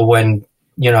people when,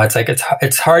 it's like,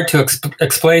 it's hard to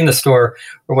explain the store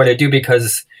or what I do,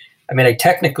 because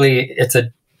technically it's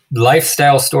a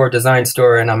lifestyle store, design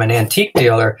store, and I'm an antique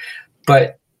dealer,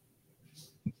 but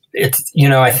it's,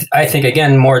 I think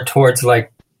again, more towards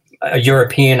like a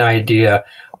European idea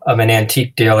of an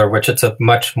antique dealer, which it's a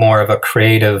much more of a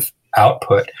creative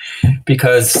output,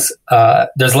 because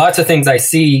there's lots of things I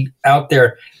see out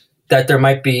there that there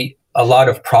might be a lot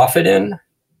of profit in,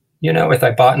 if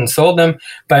I bought and sold them,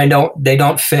 but they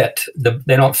don't fit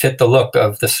the look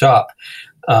of the shop.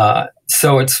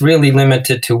 So it's really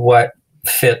limited to what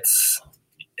fits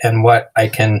and what I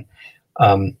can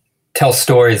tell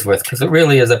stories with, because it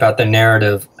really is about the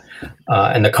narrative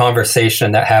and the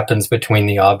conversation that happens between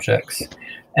the objects.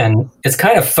 And it's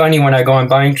kind of funny when I go on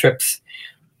buying trips,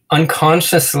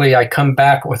 unconsciously I come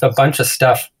back with a bunch of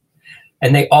stuff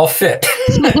and they all fit.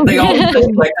 They all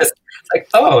fit like this. It's like,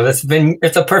 oh,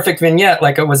 it's a perfect vignette,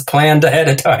 like it was planned ahead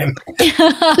of time.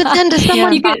 But then does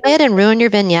someone buy it and ruin your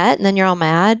vignette and then you're all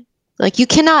mad? Like, you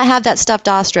cannot have that stuffed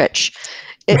ostrich.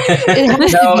 It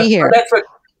has to be here. That's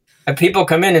what people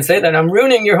come in and say that I'm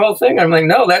ruining your whole thing. I'm like,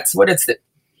 no, that's what it's.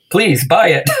 Please buy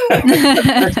it.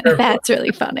 That's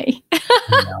really funny.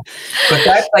 But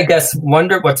that's, I guess,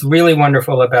 what's really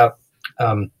wonderful about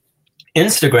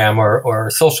Instagram or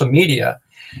social media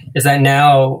is that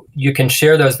now you can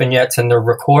share those vignettes and they're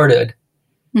recorded.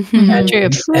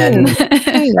 Mm-hmm. And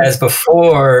as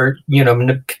before,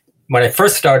 when I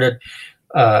first started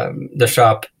the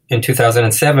shop in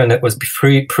 2007, it was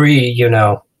pre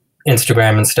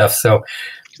Instagram and stuff. So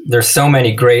there's so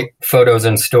many great photos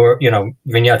and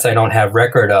vignettes I don't have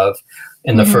record of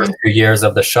in the first few years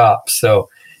of the shop. So,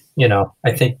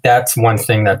 I think that's one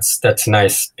thing that's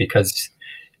nice, because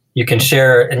you can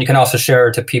share, and you can also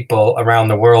share to people around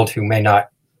the world who may not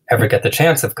ever get the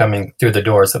chance of coming through the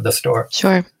doors of the store.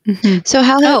 Sure. Mm-hmm. So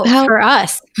how for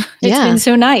us, it's been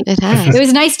so nice. It has. It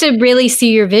was nice to really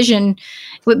see your vision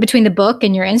between the book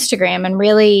and your Instagram and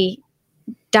really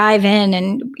dive in,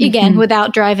 and again,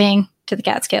 without driving to the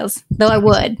Catskills, though I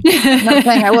would. I'm not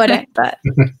saying I wouldn't, but.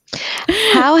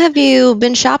 How have you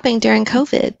been shopping during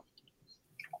COVID?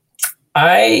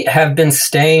 I have been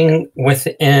staying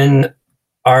within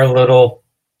our little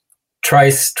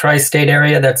tri-state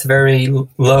area that's very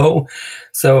low.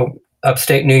 So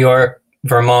upstate New York,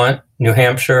 Vermont, New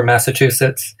Hampshire,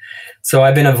 Massachusetts. So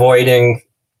I've been avoiding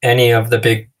any of the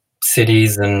big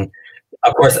cities and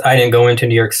of course, I didn't go into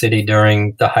New York City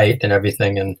during the height and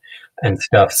everything and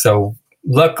stuff. So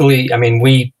luckily, I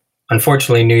mean,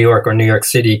 unfortunately, New York or New York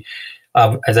City,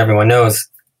 as everyone knows,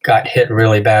 got hit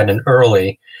really bad and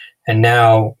early. And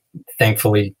now,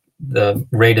 thankfully, the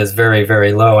rate is very,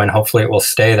 very low, and hopefully it will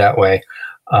stay that way.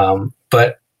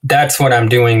 But that's what I'm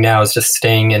doing now, is just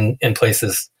staying in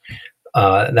places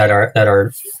that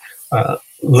are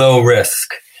low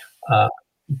risk.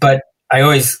 But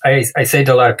I say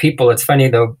to a lot of people, it's funny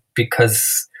though,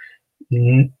 because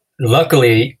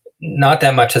luckily not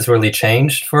that much has really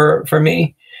changed for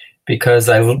me, because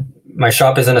my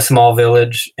shop is in a small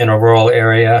village in a rural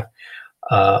area.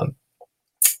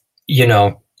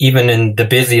 Even in the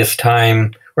busiest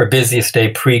time or busiest day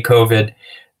pre-COVID,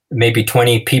 maybe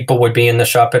 20 people would be in the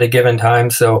shop at a given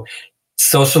time. So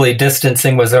socially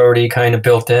distancing was already kind of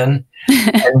built in.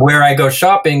 And where I go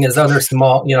shopping is other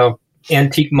small,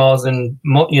 antique malls and,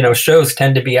 shows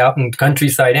tend to be out in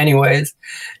countryside anyways.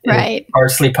 Right.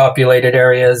 Sparsely populated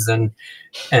areas and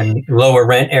lower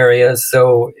rent areas.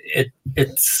 So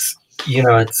it's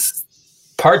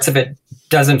parts of it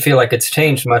doesn't feel like it's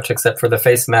changed much, except for the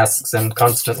face masks and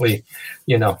constantly,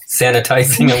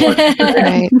 sanitizing and whatnot.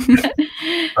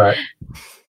 Right.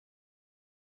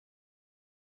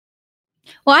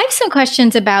 Well, I have some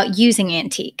questions about using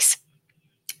antiques,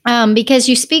 because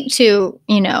you speak to,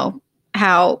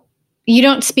 how you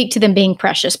don't speak to them being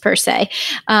precious per se,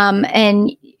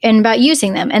 and about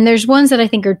using them. And there's ones that I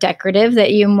think are decorative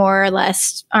that you more or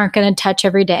less aren't going to touch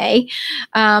every day.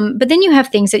 But then you have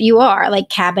things that you are, like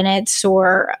cabinets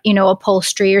or,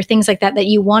 upholstery or things like that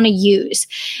you want to use.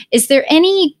 Is there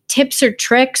any tips or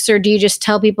tricks, or do you just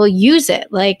tell people use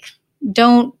it? Like,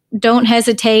 don't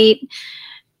hesitate.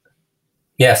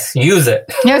 Yes, use it.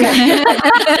 Okay.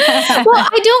 Well,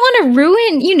 I don't want to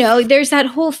ruin, there's that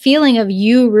whole feeling of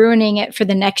you ruining it for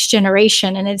the next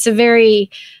generation. And it's a very,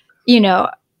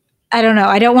 I don't know.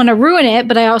 I don't want to ruin it,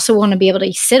 but I also want to be able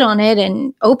to sit on it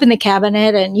and open the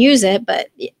cabinet and use it. But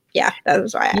yeah, that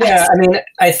was why I asked. Yeah, I mean,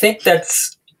 I think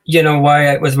that's,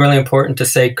 why it was really important to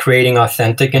say creating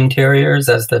authentic interiors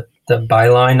as the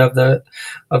byline of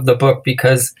the book,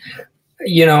 because,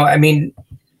 I mean,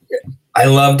 I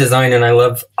love design and I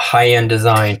love high-end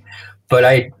design, but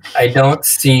I don't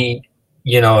see, a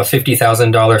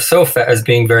 $50,000 sofa as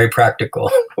being very practical,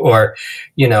 or,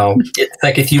 it's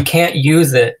like if you can't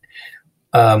use it,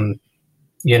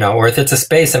 or if it's a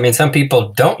space. I mean, some people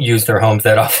don't use their homes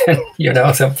that often,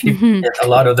 some people, a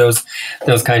lot of those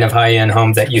kind of high-end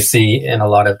homes that you see in a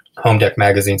lot of home deck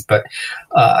magazines, but,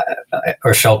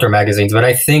 or shelter magazines. But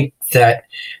I think that,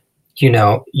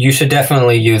 you should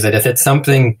definitely use it. If it's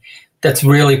something that's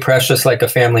really precious, like a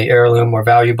family heirloom or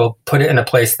valuable, put it in a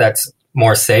place that's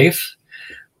more safe.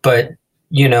 But,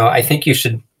 I think you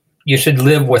should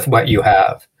live with what you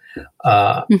have.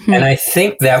 And I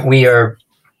think that we are,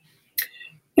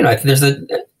 there's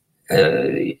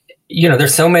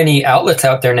there's so many outlets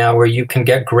out there now where you can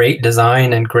get great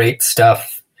design and great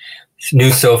stuff, new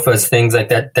sofas, things like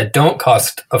that don't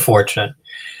cost a fortune,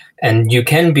 and you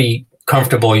can be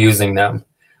comfortable using them.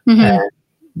 And,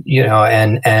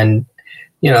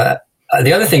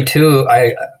 the other thing too,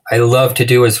 I love to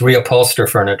do is reupholster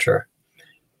furniture.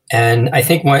 And I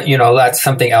think that's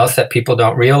something else that people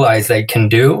don't realize they can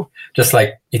do. Just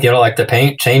like if you don't like the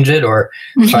paint, change it, or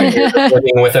 5 years of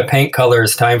living with a paint color,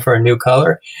 it's time for a new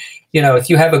color. If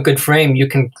you have a good frame, you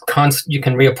can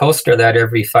reupholster that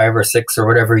every 5 or 6 or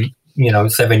whatever,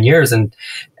 7 years. And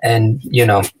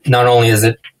not only is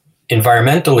it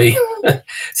environmentally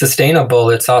sustainable,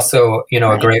 it's also,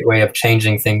 a great way of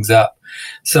changing things up.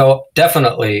 So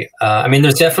definitely,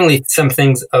 there's definitely some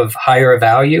things of higher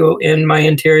value in my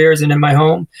interiors and in my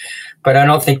home, but I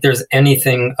don't think there's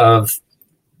anything of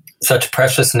such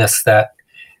preciousness that,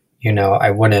 I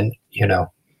wouldn't,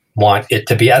 want it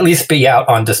to at least be out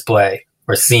on display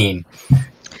or seen,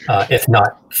 if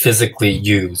not physically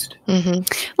used. Let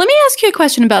me ask you a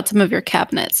question about some of your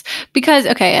cabinets, because,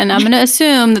 and I'm going to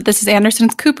assume that this is Anderson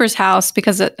Cooper's house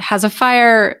because it has a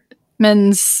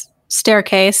fireman's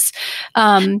staircase,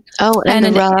 and an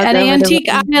antique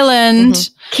island.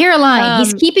 Caroline,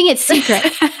 he's keeping it secret.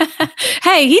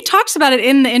 Hey, he talks about it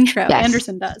in the intro. Yes.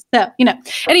 Anderson does. So,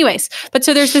 anyways, but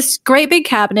so there's this great big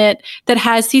cabinet that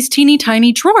has these teeny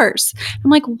tiny drawers. I'm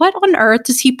like, what on earth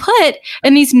does he put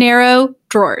in these narrow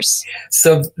drawers?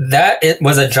 So it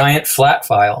was a giant flat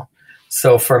file.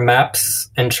 So for maps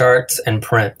and charts and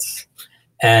prints.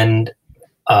 And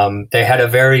they had a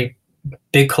very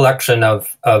big collection of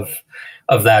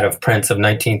of that of prints of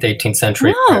 19th, 18th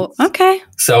century Oh, prints. okay.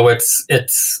 So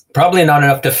it's probably not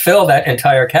enough to fill that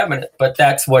entire cabinet, but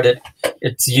that's what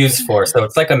it's used for. So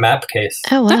it's like a map case.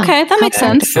 Oh, wow. Okay, that makes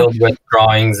And sense. filled with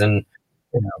drawings and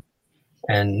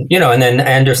then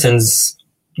Anderson's,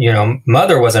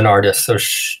 mother was an artist. So,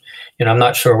 I'm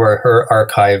not sure where her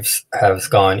archives has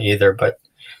gone either, but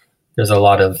there's a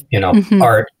lot of,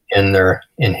 art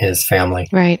in his family.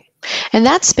 Right. And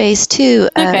that space too.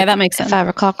 Okay, that makes sense. If I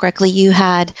recall correctly, you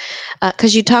had,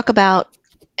 because you talk about,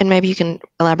 and maybe you can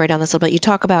elaborate on this a little bit, you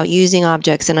talk about using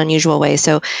objects in unusual ways.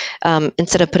 So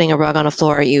instead of putting a rug on a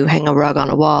floor, you hang a rug on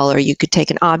a wall, or you could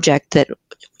take an object that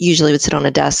usually would sit on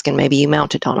a desk and maybe you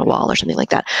mount it on a wall or something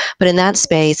like that. But in that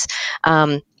space,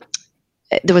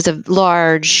 there was a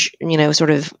large, sort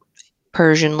of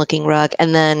Persian looking rug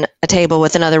and then a table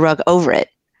with another rug over it.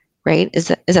 Right? Is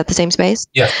that the same space?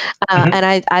 Yeah. And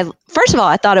I first of all,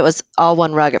 I thought it was all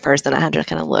one rug at first, and I had to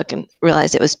kind of look and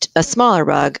realize it was a smaller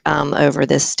rug over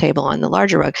this table on the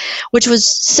larger rug, which was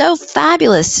so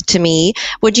fabulous to me.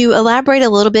 Would you elaborate a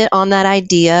little bit on that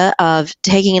idea of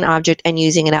taking an object and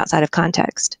using it outside of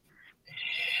context?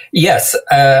 Yes.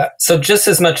 So just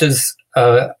as much as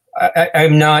I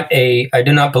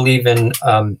do not believe in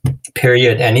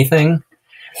period anything,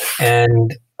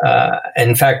 and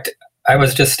in fact, I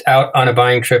was just out on a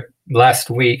buying trip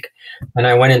last week, and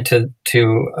I went into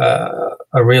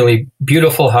a really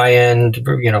beautiful high-end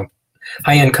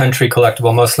country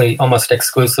collectible, almost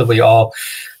exclusively all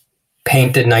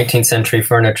painted 19th century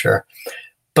furniture.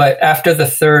 But after the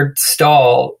third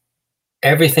stall,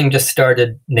 everything just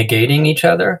started negating each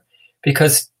other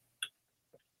because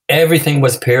everything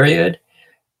was period.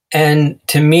 And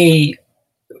to me,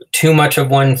 too much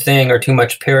of one thing or too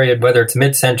much period, whether it's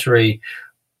mid-century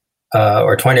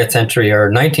or 20th century or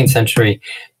 19th century,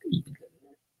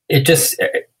 it just,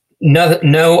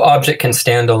 no object can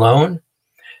stand alone.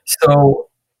 So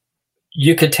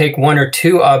you could take one or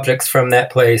two objects from that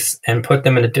place and put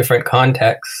them in a different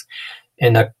context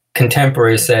in a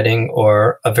contemporary setting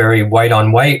or a very white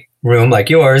on white room like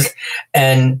yours,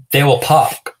 and they will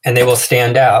pop and they will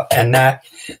stand out. And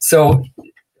so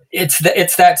it's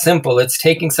that simple. It's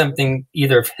taking something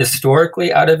either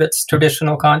historically out of its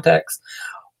traditional context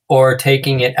or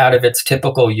taking it out of its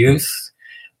typical use.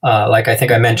 Like I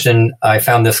think I mentioned, I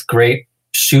found this great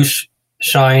shoe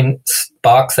shine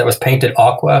box that was painted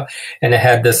aqua, and it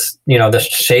had this, the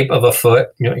shape of a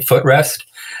footrest.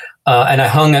 And I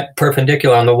hung it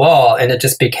perpendicular on the wall, and it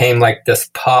just became like this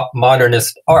pop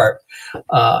modernist art.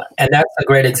 And that's a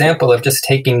great example of just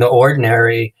taking the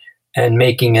ordinary and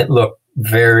making it look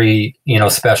very,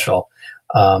 special.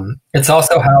 It's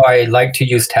also how I like to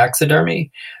use taxidermy.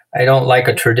 I don't like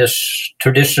a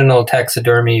traditional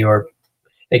taxidermy, or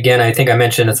again, I think I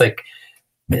mentioned it's like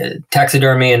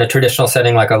taxidermy in a traditional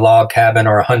setting like a log cabin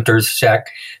or a hunter's shack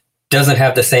doesn't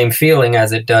have the same feeling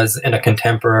as it does in a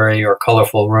contemporary or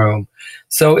colorful room.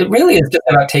 So it really is just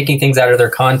about taking things out of their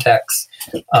context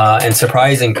and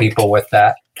surprising people with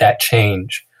that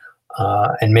change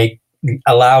and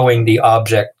allowing the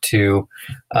object to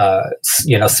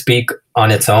speak on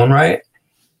its own right.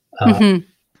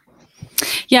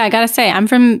 Yeah, I gotta say, I'm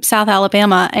from South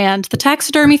Alabama, and the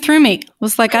taxidermy threw me. I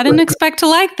was like, I didn't expect to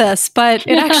like this, but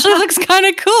it actually looks kind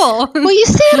of cool. Well, you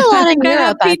see it a lot in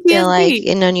Europe, I feel like,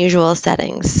 in unusual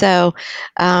settings. So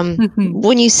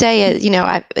when you say it,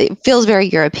 it feels very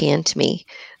European to me.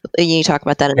 You talk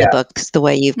about that in the books, the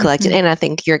way you've collected, and I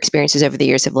think your experiences over the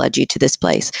years have led you to this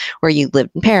place where you lived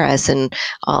in Paris and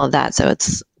all of that. So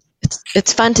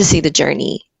it's fun to see the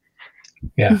journey.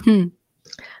 Yeah. Mm-hmm.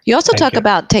 You also talk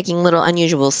about taking little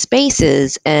unusual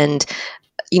spaces and,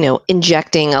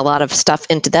 injecting a lot of stuff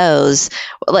into those.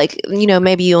 Like,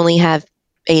 maybe you only have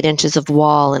 8 inches of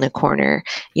wall in a corner,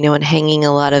 and hanging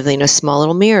a lot of, small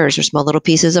little mirrors or small little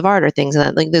pieces of art or things like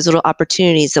that. Like those little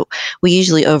opportunities that we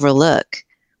usually overlook.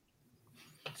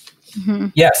 Mm-hmm.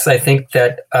 Yes, I think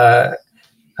that,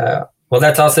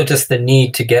 that's also just the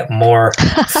need to get more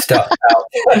stuff out,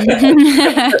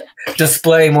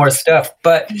 display more stuff.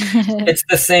 But it's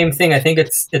the same thing. I think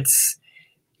it's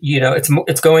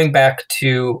going back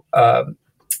to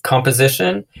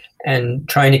composition and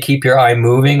trying to keep your eye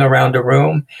moving around a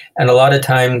room. And a lot of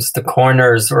times the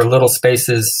corners or little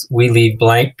spaces we leave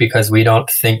blank because we don't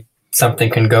think something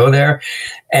can go there.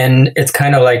 And it's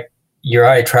kind of like your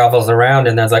eye travels around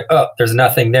and there's like, oh, there's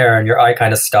nothing there. And your eye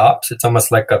kind of stops. It's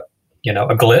almost like a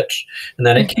glitch, and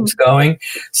then it keeps going.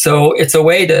 So it's a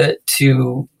way to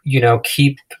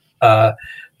keep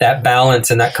that balance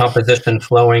and that composition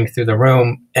flowing through the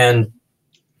room and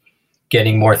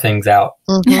getting more things out.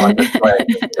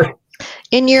 Mm-hmm.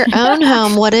 In your own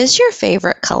home, what is your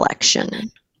favorite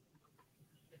collection?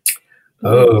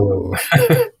 Oh.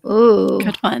 Ooh.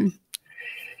 Good one.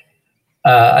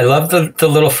 I love the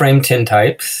little frame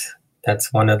tintypes.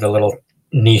 That's one of the little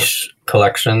niche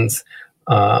collections.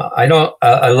 I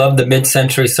love the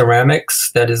mid-century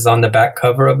ceramics that is on the back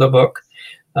cover of the book.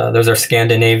 Those are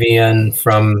Scandinavian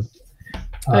from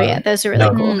those are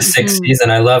really cool. 60s,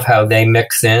 and I love how they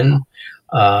mix in.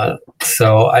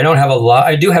 So I don't have a lot.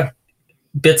 I do have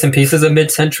bits and pieces of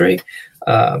mid-century,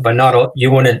 but not.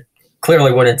 You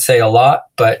clearly wouldn't say a lot,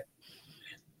 but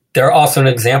they're also an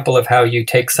example of how you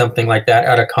take something like that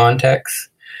out of context,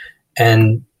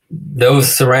 and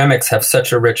those ceramics have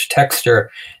such a rich texture,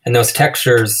 and those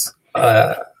textures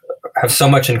have so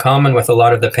much in common with a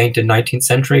lot of the painted 19th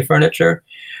century furniture.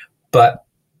 But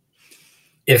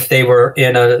if they were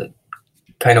in a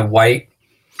kind of white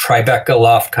Tribeca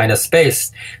loft kind of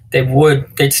space,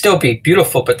 they'd still be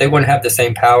beautiful, but they wouldn't have the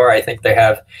same power I think they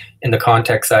have in the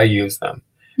context I use them.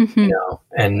 You know,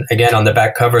 and again, on the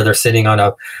back cover, they're sitting on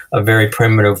a very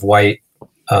primitive white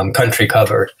country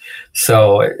cupboard.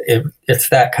 So it's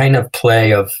that kind of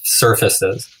play of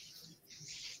surfaces.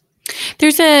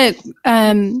 There's a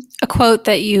quote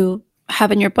that you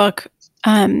have in your book.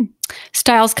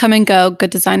 Styles come and go. Good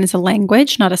design is a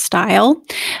language, not a style.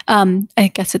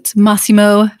 I guess it's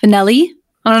Massimo Vinelli.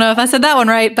 I don't know if I said that one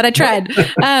right, but I tried.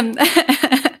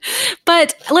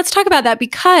 But let's talk about that,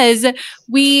 because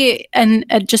we, and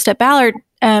just at Ballard,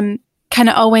 kind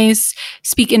of always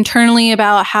speak internally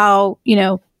about how, you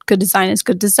know, good design is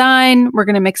good design. We're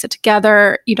going to mix it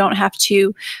together. You don't have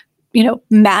to, you know,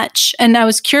 match. And I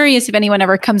was curious if anyone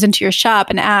ever comes into your shop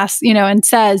and asks, you know, and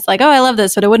says like, oh, I love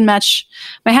this, but it wouldn't match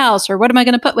my house, or what am I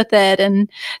going to put with it? And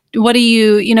what do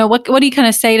you kind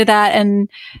of say to that? And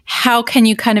how can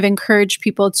you kind of encourage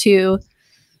people to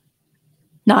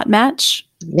not match?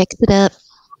 Mix it up.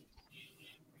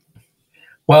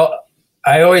 Well,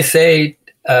 I always say,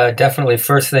 definitely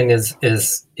first thing is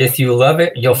if you love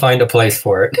it, you'll find a place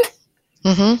for it.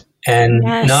 And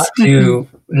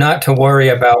not to worry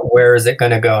about where is it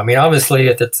going to go. I mean, obviously,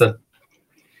 if it's a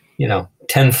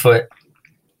 10-foot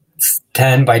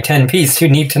 10 by 10 piece, you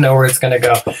need to know where it's going to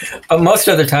go. But most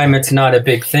of the time, it's not a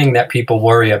big thing that people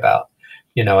worry about,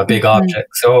 you know, a big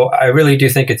object. So I really do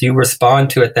think if you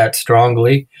respond to it that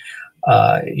strongly,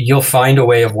 you'll find a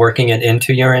way of working it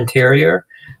into your interior.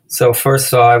 So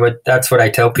first of all, that's what I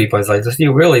tell people is like, if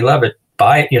you really love it,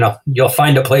 buy it, you know, you'll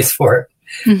find a place for it.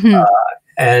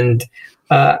 And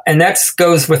that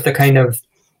goes with the kind of,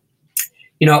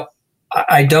 you know,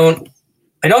 I don't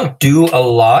do a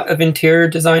lot of interior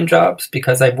design jobs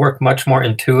because I work much more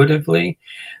intuitively.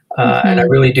 And I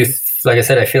really do, like I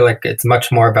said, I feel like it's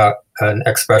much more about an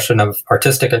expression of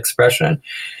artistic expression.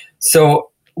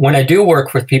 So when I do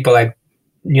work with people, I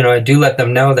do let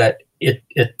them know that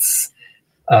it's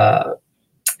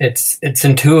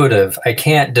intuitive. I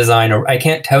can't design, or I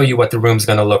can't tell you what the room's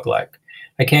going to look like.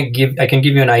 I can give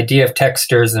you an idea of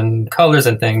textures and colors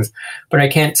and things, but I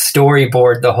can't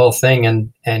storyboard the whole thing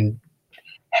and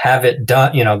have it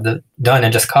done, done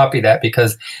and just copy that,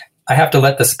 because I have to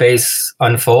let the space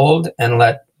unfold and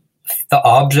let the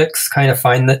objects kind of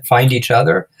find each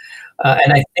other.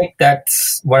 And I think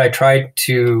that's what I try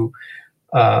to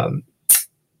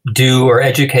do or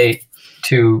educate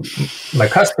to my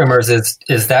customers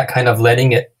is that kind of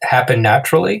letting it happen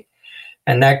naturally.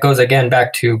 And that goes again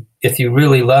back to, if you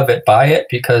really love it, buy it,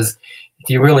 because if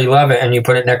you really love it and you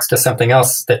put it next to something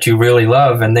else that you really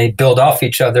love and they build off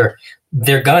each other,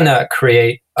 they're gonna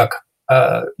create a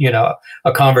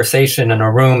conversation in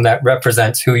a room that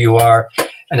represents who you are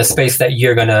and a space that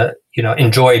you're gonna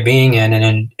enjoy being in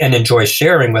and enjoy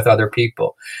sharing with other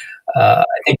people. I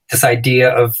think this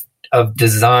idea of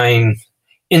design,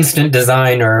 instant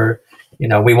design, or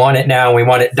we want it now, we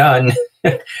want it done,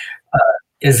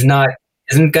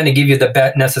 isn't going to give you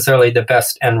necessarily the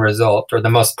best end result or the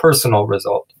most personal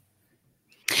result.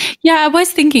 Yeah, I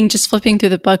was thinking, just flipping through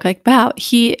the book, like, wow,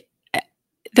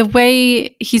 the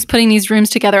way he's putting these rooms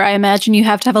together, I imagine you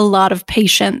have to have a lot of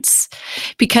patience,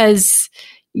 because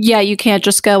you can't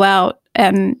just go out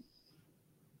and,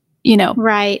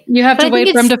 right. You have to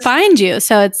wait for him to find you.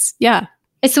 So it's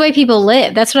the way people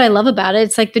live. That's what I love about it.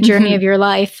 It's like the journey of your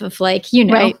life of like,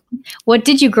 right. What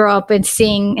did you grow up in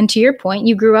seeing? And to your point,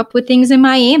 you grew up with things in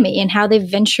Miami and how they've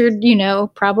ventured,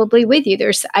 probably with you.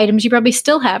 There's items you probably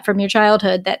still have from your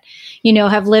childhood that,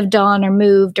 have lived on or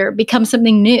moved or become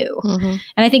something new. And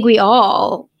I think we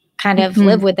all kind of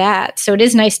live with that. So it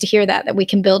is nice to hear that we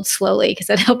can build slowly, because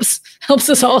that helps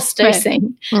us all stay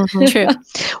sane. True.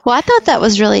 Well, I thought that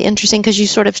was really interesting, because you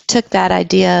sort of took that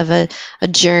idea of a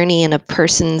journey in a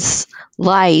person's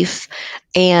life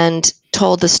and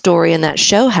told the story in that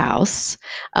show house.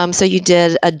 So you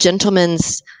did a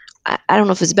gentleman's, I don't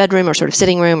know if it was bedroom or sort of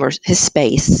sitting room or his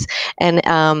space, and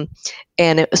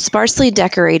it was sparsely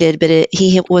decorated, but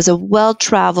he was a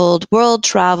well-traveled world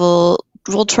traveler,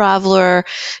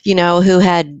 who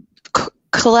had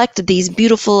collected these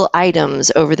beautiful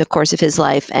items over the course of his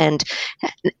life and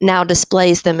now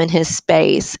displays them in his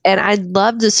space. And I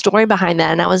loved the story behind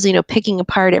that. And I was, picking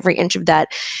apart every inch of that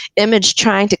image,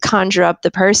 trying to conjure up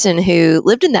the person who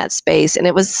lived in that space. And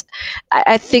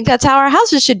I think that's how our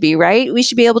houses should be, right? We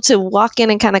should be able to walk in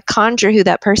and kind of conjure who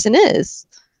that person is.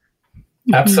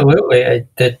 Absolutely. I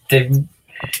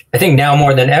think now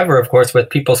more than ever, of course, with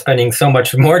people spending so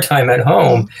much more time at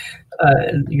home,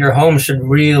 your home should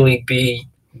really be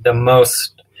the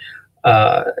most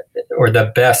or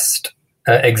the best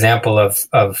example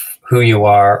of who you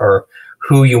are, or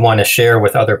who you want to share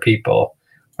with other people,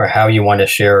 or how you want to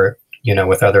share,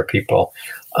 with other people.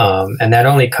 And that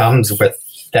only comes with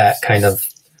that kind of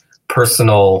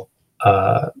personal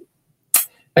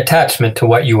attachment to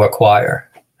what you acquire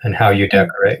and how you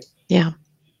decorate. Yeah.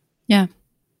 Yeah.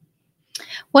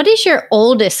 What is your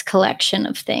oldest collection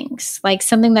of things? Like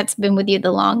something that's been with you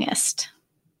the longest?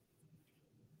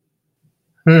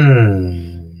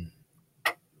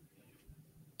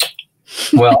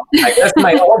 Well, I guess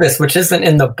my oldest, which isn't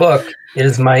in the book,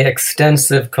 is my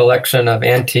extensive collection of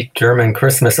antique German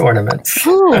Christmas ornaments.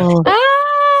 Oh,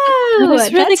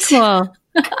 that's really cool.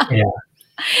 Yeah.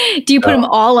 Do you put them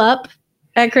all up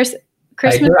at Christmas?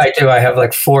 I do. I have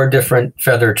like 4 different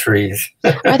feather trees.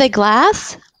 are they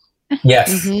glass?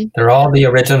 Yes, Mm-hmm. They're all the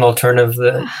original turn of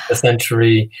the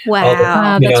century. Wow. All the,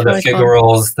 that's the really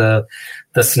figureros, the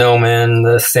snowmen,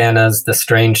 the Santas, the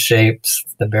strange shapes,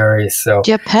 the berries. So,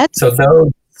 Do you have pets? so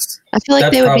those. I feel like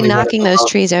that's they would be probably what knocking it's those called.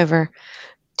 trees over.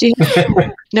 Do you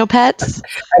no pets?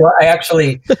 I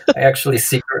actually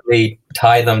secretly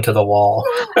tie them to the wall.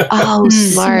 Oh,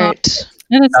 smart.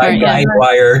 That is very I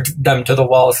wired them to the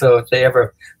wall, so if they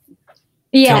ever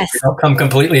Yes. don't come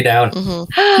completely down.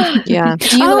 Mm-hmm. Yeah.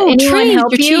 Do you anyone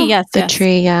help tree, you? Yes, The yes.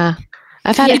 tree, yeah.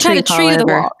 I've had Yeah, a Tie tree the tree to the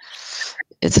forever. wall.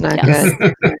 It's not Yes.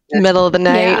 good. Middle of the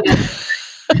night.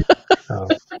 Oh.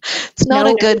 It's not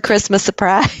Nope. a good Christmas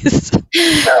surprise.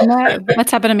 No,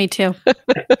 that's happened to me too.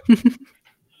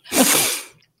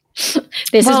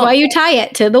 This is why you tie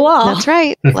it to the wall. That's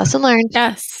right. Lesson learned.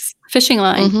 Yes. Fishing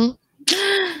line. Mhm.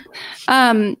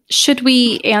 Should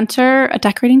we answer a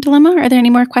decorating dilemma? Are there any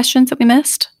more questions that we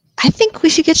missed? I think we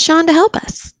should get Sean to help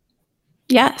us.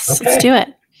 Yes. Okay. Let's do it.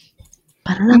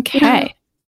 Okay.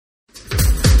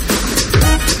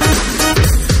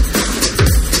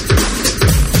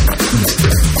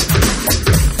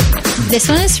 This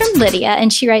one is from Lydia,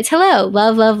 and she writes, "Hello,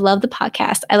 love the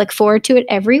podcast. I look forward to it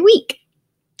every week.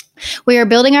 We are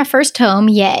building our first home.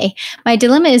 Yay. My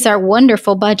dilemma is our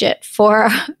wonderful budget for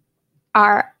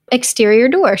our exterior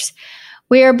doors.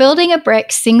 We are building a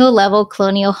brick single-level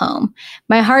colonial home.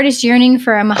 My heart is yearning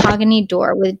for a mahogany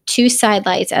door with 2 side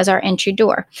lights as our entry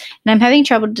door, and I'm having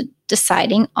trouble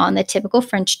deciding on the typical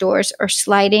French doors or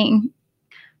sliding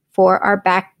for our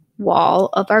back wall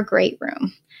of our great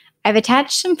room. I've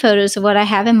attached some photos of what I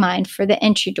have in mind for the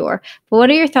entry door, but what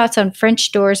are your thoughts on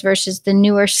French doors versus the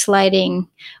newer sliding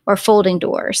or folding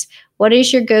doors? What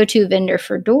is your go-to vendor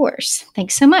for doors?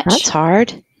 Thanks so much." That's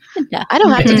hard. Yeah. I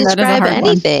don't have to Mhm, that is a describe hard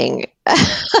one. anything.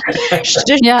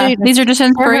 Yeah, these are just For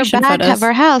her inspiration back photos. of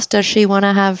her house, does she want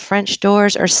to have French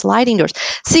doors or sliding doors?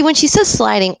 See, when she says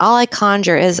sliding, all I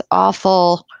conjure is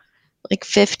awful, like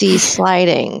 50s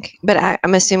sliding. But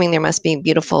I'm assuming there must be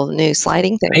beautiful new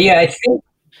sliding things. Yeah, I think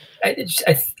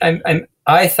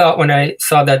I thought when I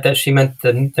saw that she meant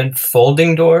the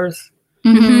folding doors.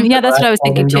 Mhm. Yeah, that's what I was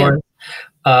thinking too.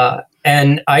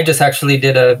 And I just actually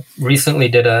recently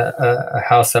did a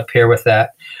house up here with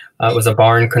that. It was a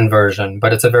barn conversion,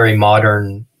 but it's a very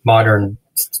modern,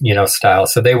 style.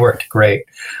 So they worked great.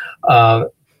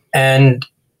 And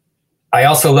I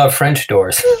also love French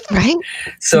doors. Right?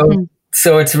 So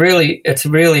it's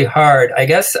really hard. I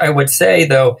guess I would say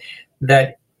though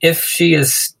that if she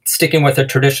is sticking with a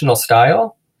traditional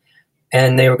style,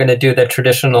 and they were going to do the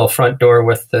traditional front door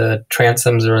with the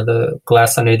transoms or the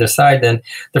glass on either side, then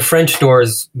the French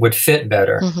doors would fit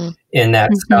better in that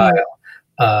style.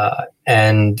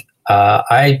 And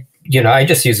I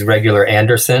just use regular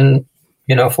Anderson,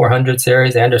 400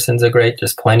 series. Anderson's a great.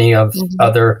 There's plenty of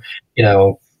other,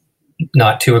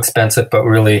 not too expensive, but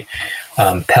really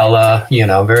Pella,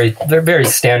 they're very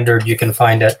standard. You can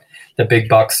find at the big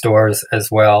box stores as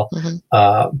well.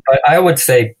 But I would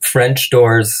say French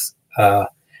doors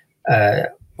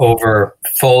over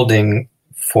folding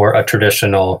for a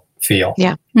traditional feel.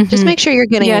 Yeah. Just make sure you're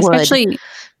getting wood. Especially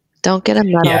Don't get a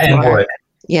metal and door. wood.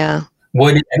 Yeah.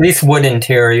 Wood, at least wood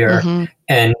interior,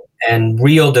 and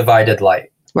real divided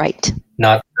light. Right.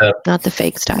 Not the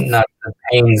fake stuff. Not the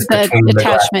panes between the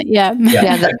attachment. glass.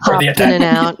 That pops in and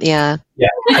out. Yeah.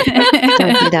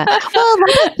 Don't do that. Well,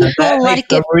 that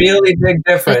makes a really big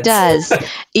difference. It does.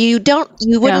 You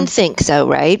wouldn't think so,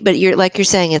 right? But you're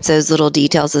saying, it's those little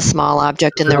details, a small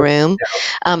object in the room.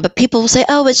 But people will say,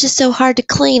 "Oh, it's just so hard to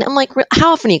clean." I'm like,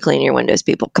 how often do you clean your windows,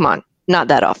 people? Come on. Not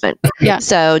that often. Yeah.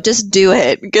 So just do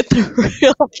it. Get the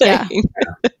real thing.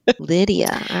 Yeah.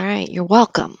 Lydia. All right. You're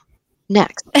welcome.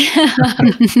 Next.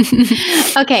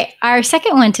 Okay. Our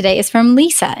second one today is from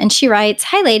Lisa. And she writes,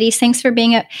 "Hi, ladies. Thanks for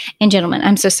being and gentlemen.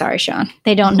 I'm so sorry, Sean.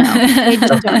 They don't know. They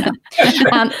just don't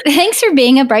know. Thanks for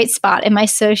being a bright spot in my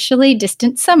socially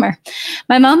distant summer.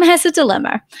 My mom has a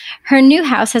dilemma. Her new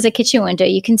house has a kitchen window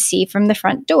you can see from the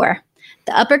front door.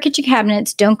 The upper kitchen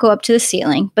cabinets don't go up to the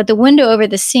ceiling, but the window over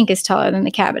the sink is taller than the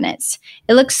cabinets.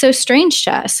 It looks so strange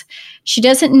to us. She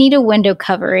doesn't need a window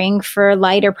covering for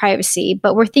light or privacy,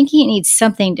 but we're thinking it needs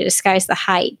something to disguise the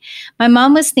height. My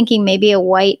mom was thinking maybe a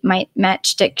white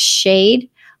matchstick shade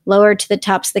lower to the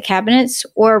tops of the cabinets,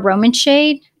 or a Roman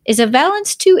shade. Is a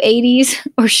valance too 80s,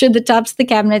 or should the tops of the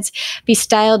cabinets be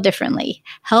styled differently?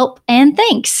 Help and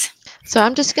thanks." So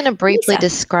I'm just going to briefly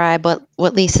describe what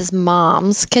Lisa's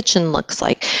mom's kitchen looks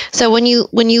like. So when you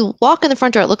walk in the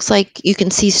front door, it looks like you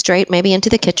can see straight maybe into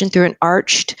the kitchen through an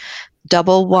arched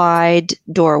double wide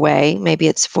doorway. Maybe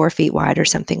it's 4 feet wide or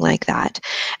something like that.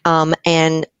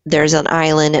 And there's an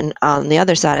island, and on the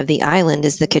other side of the island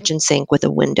is the kitchen sink with a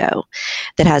window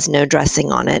that has no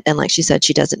dressing on it. And like she said,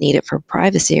 she doesn't need it for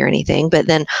privacy or anything. But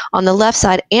then on the left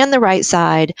side and the right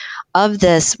side of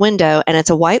this window, and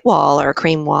it's a white wall or a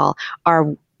cream wall,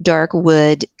 are dark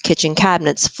wood kitchen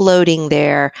cabinets floating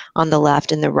there on the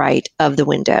left and the right of the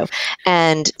window.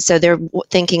 And so they're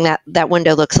thinking that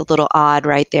window looks a little odd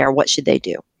right there. What should they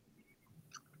do?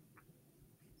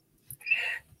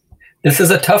 This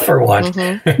is a tougher one,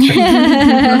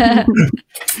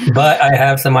 but I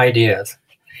have some ideas.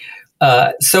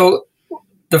 So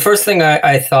the first thing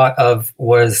I thought of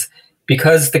was,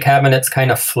 because the cabinets kind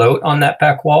of float on that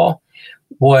back wall,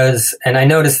 and I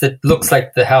noticed it looks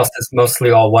like the house is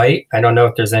mostly all white. I don't know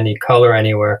if there's any color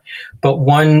anywhere, but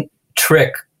one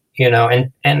trick,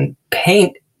 and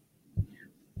paint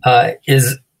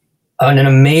is an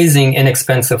amazing,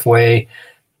 inexpensive way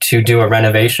to do a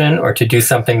renovation or to do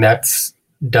something that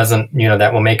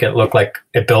will make it look like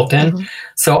it built in.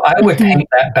 So I would paint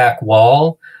that back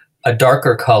wall a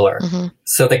darker color,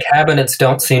 so the cabinets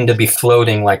don't seem to be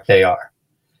floating like they are.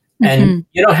 And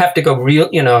you don't have to go real,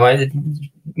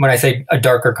 when I say a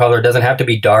darker color, it doesn't have to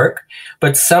be dark,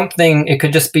 but something, it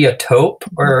could just be a taupe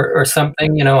or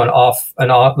something, an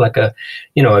off like a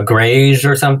grayish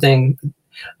or something.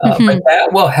 But that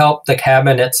will help the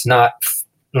cabinets not,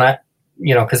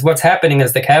 because what's happening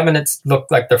is the cabinets look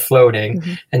like they're floating,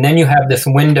 and then you have this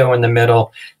window in the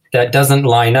middle that doesn't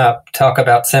line up. Talk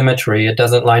about symmetry. It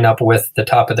doesn't line up with the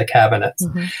top of the cabinets.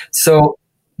 So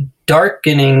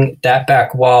darkening that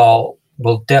back wall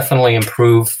will definitely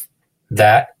improve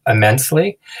that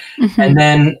immensely. And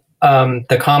then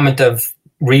the comment of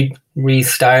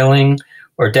restyling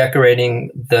or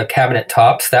decorating the cabinet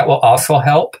tops, that will also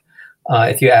help.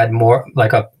 If you add more,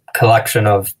 like a collection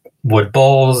of wood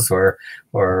bowls or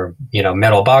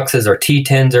metal boxes or tea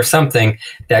tins or something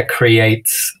that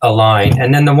creates a line.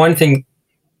 And then the one thing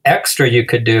extra you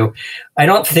could do, I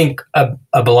don't think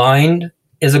a blind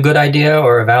is a good idea,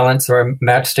 or a valance or a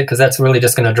matchstick, because that's really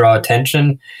just going to draw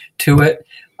attention to it.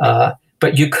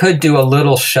 But you could do a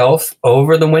little shelf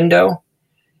over the window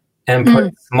and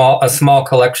put a small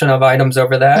collection of items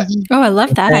over that. Oh, I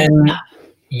love that. And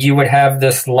you would have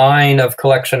this line of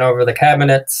collection over the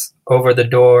cabinets, over the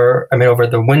door, over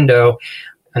the window,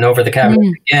 and over the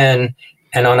cabinet again.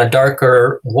 And on a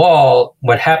darker wall,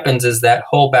 what happens is that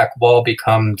whole back wall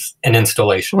becomes an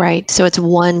installation. Right. So it's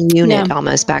one unit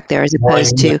almost back there, as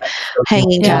opposed to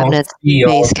hanging cabinets,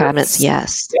 base cabinets.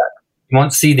 Yes. Yeah. You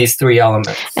won't see these three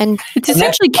elements. And it's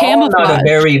essentially camouflage. Not a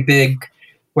very big,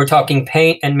 we're talking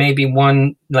paint and maybe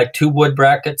two wood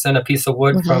brackets and a piece of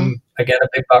wood from, again, a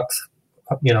big box,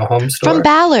 home store. From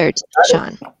Ballard,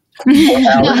 Sean.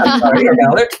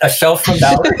 Ballard, a shelf from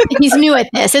Ballard. He's new at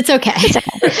this. It's okay.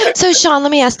 So, Sean,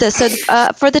 let me ask this. So,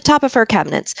 for the top of her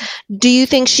cabinets, do you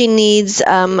think she needs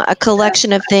a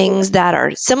collection of things that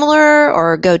are similar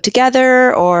or go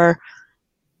together, or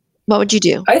what would you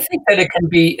do? I think that it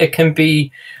can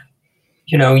be,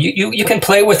 you can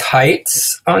play with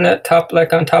heights on that top,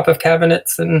 like on top of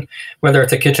cabinets, and whether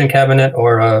it's a kitchen cabinet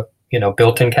or a,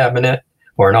 built-in cabinet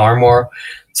or an armoire.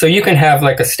 So you can have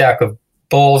like a stack of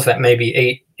bowls that may be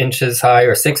 8 inches high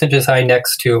or 6 inches high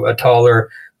next to a taller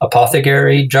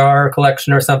apothecary jar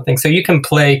collection or something. So you can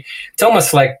play, it's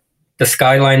almost like the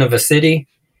skyline of a city.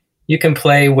 You can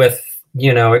play with,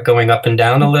 it going up and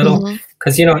down a little,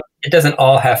 because, it doesn't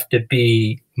all have to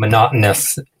be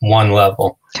monotonous one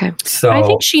level. Okay. So I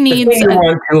think she needs the thing you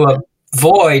want to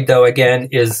avoid, though, again,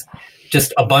 is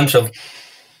just a bunch of,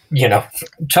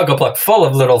 chug-a-pluck full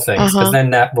of little things, because then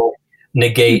that will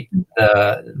negate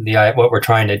the what we're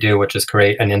trying to do, which is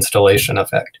create an installation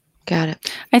effect. Got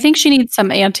it. I think she needs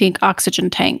some anti-oxygen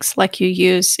tanks like you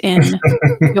use in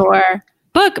your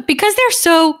book, because they're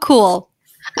so cool.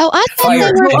 Oh, I thought they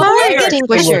were fire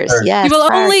extinguishers. Yes. You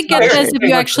will only get this if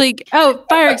you actually... Oh,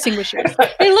 fire extinguishers.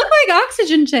 They look like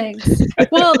oxygen tanks.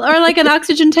 Well, or like an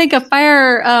oxygen tank a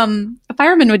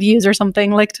fireman would use or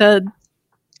something, like to...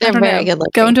 They're very good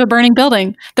looking. Go into a burning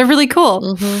building. They're really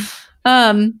cool. You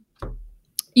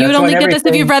would only get this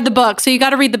if you've read the book. So you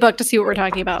got to read the book to see what we're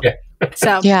talking about. Yeah.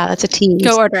 So yeah, that's a tease.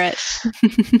 Go order it.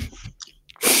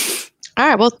 All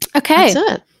right. Well, okay.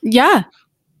 That's it. Yeah.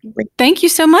 Thank you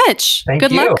so much.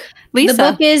 Good luck, Lisa.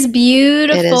 The book is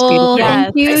beautiful. It is beautiful.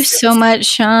 Thank you so much,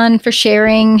 Sean, for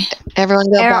sharing Everyone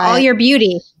go buy all it. your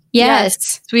beauty.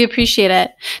 Yes. We appreciate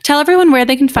it. Tell everyone where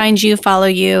they can find you, follow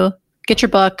you, get your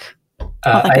book.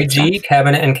 IG,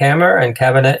 Cabinet and Camera, and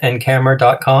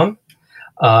cabinetandcamera.com.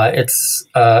 It's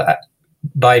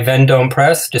by Vendome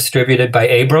Press, distributed by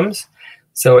Abrams.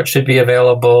 So it should be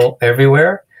available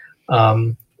everywhere.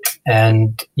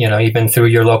 And, even through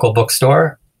your local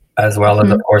bookstore, as well as,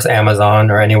 of course,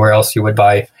 Amazon or anywhere else you would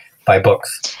buy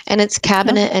books. And it's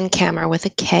Cabinet and Camera with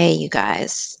a K, you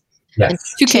guys.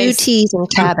 Yes. And two T's in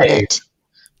Cabinet.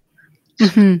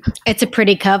 It's a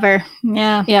pretty cover.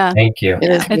 Yeah. Yeah. Thank you.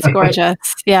 It's gorgeous.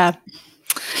 Yeah.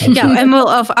 Yeah. And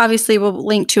we'll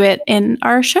link to it in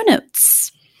our show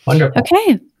notes. Wonderful.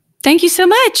 Okay. Thank you so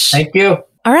much. Thank you.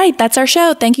 All right, that's our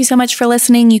show. Thank you so much for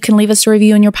listening. You can leave us a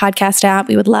review in your podcast app.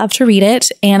 We would love to read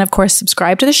it. And of course,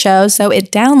 subscribe to the show so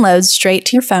it downloads straight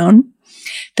to your phone.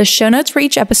 The show notes for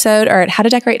each episode are at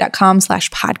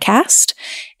howtodecorate.com/podcast.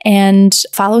 And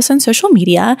follow us on social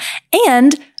media.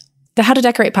 And the How to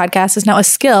Decorate podcast is now a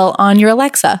skill on your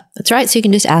Alexa. That's right. So you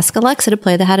can just ask Alexa to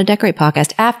play the How to Decorate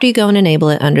podcast after you go and enable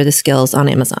it under the skills on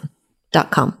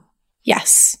Amazon.com.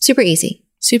 Yes. Super easy.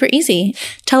 Super easy.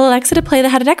 Tell Alexa to play the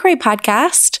How to Decorate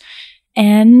podcast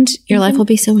and your life will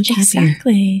be so much happier.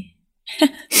 Exactly.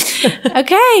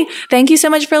 Okay. Thank you so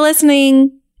much for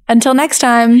listening. Until next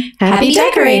time, happy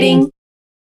decorating.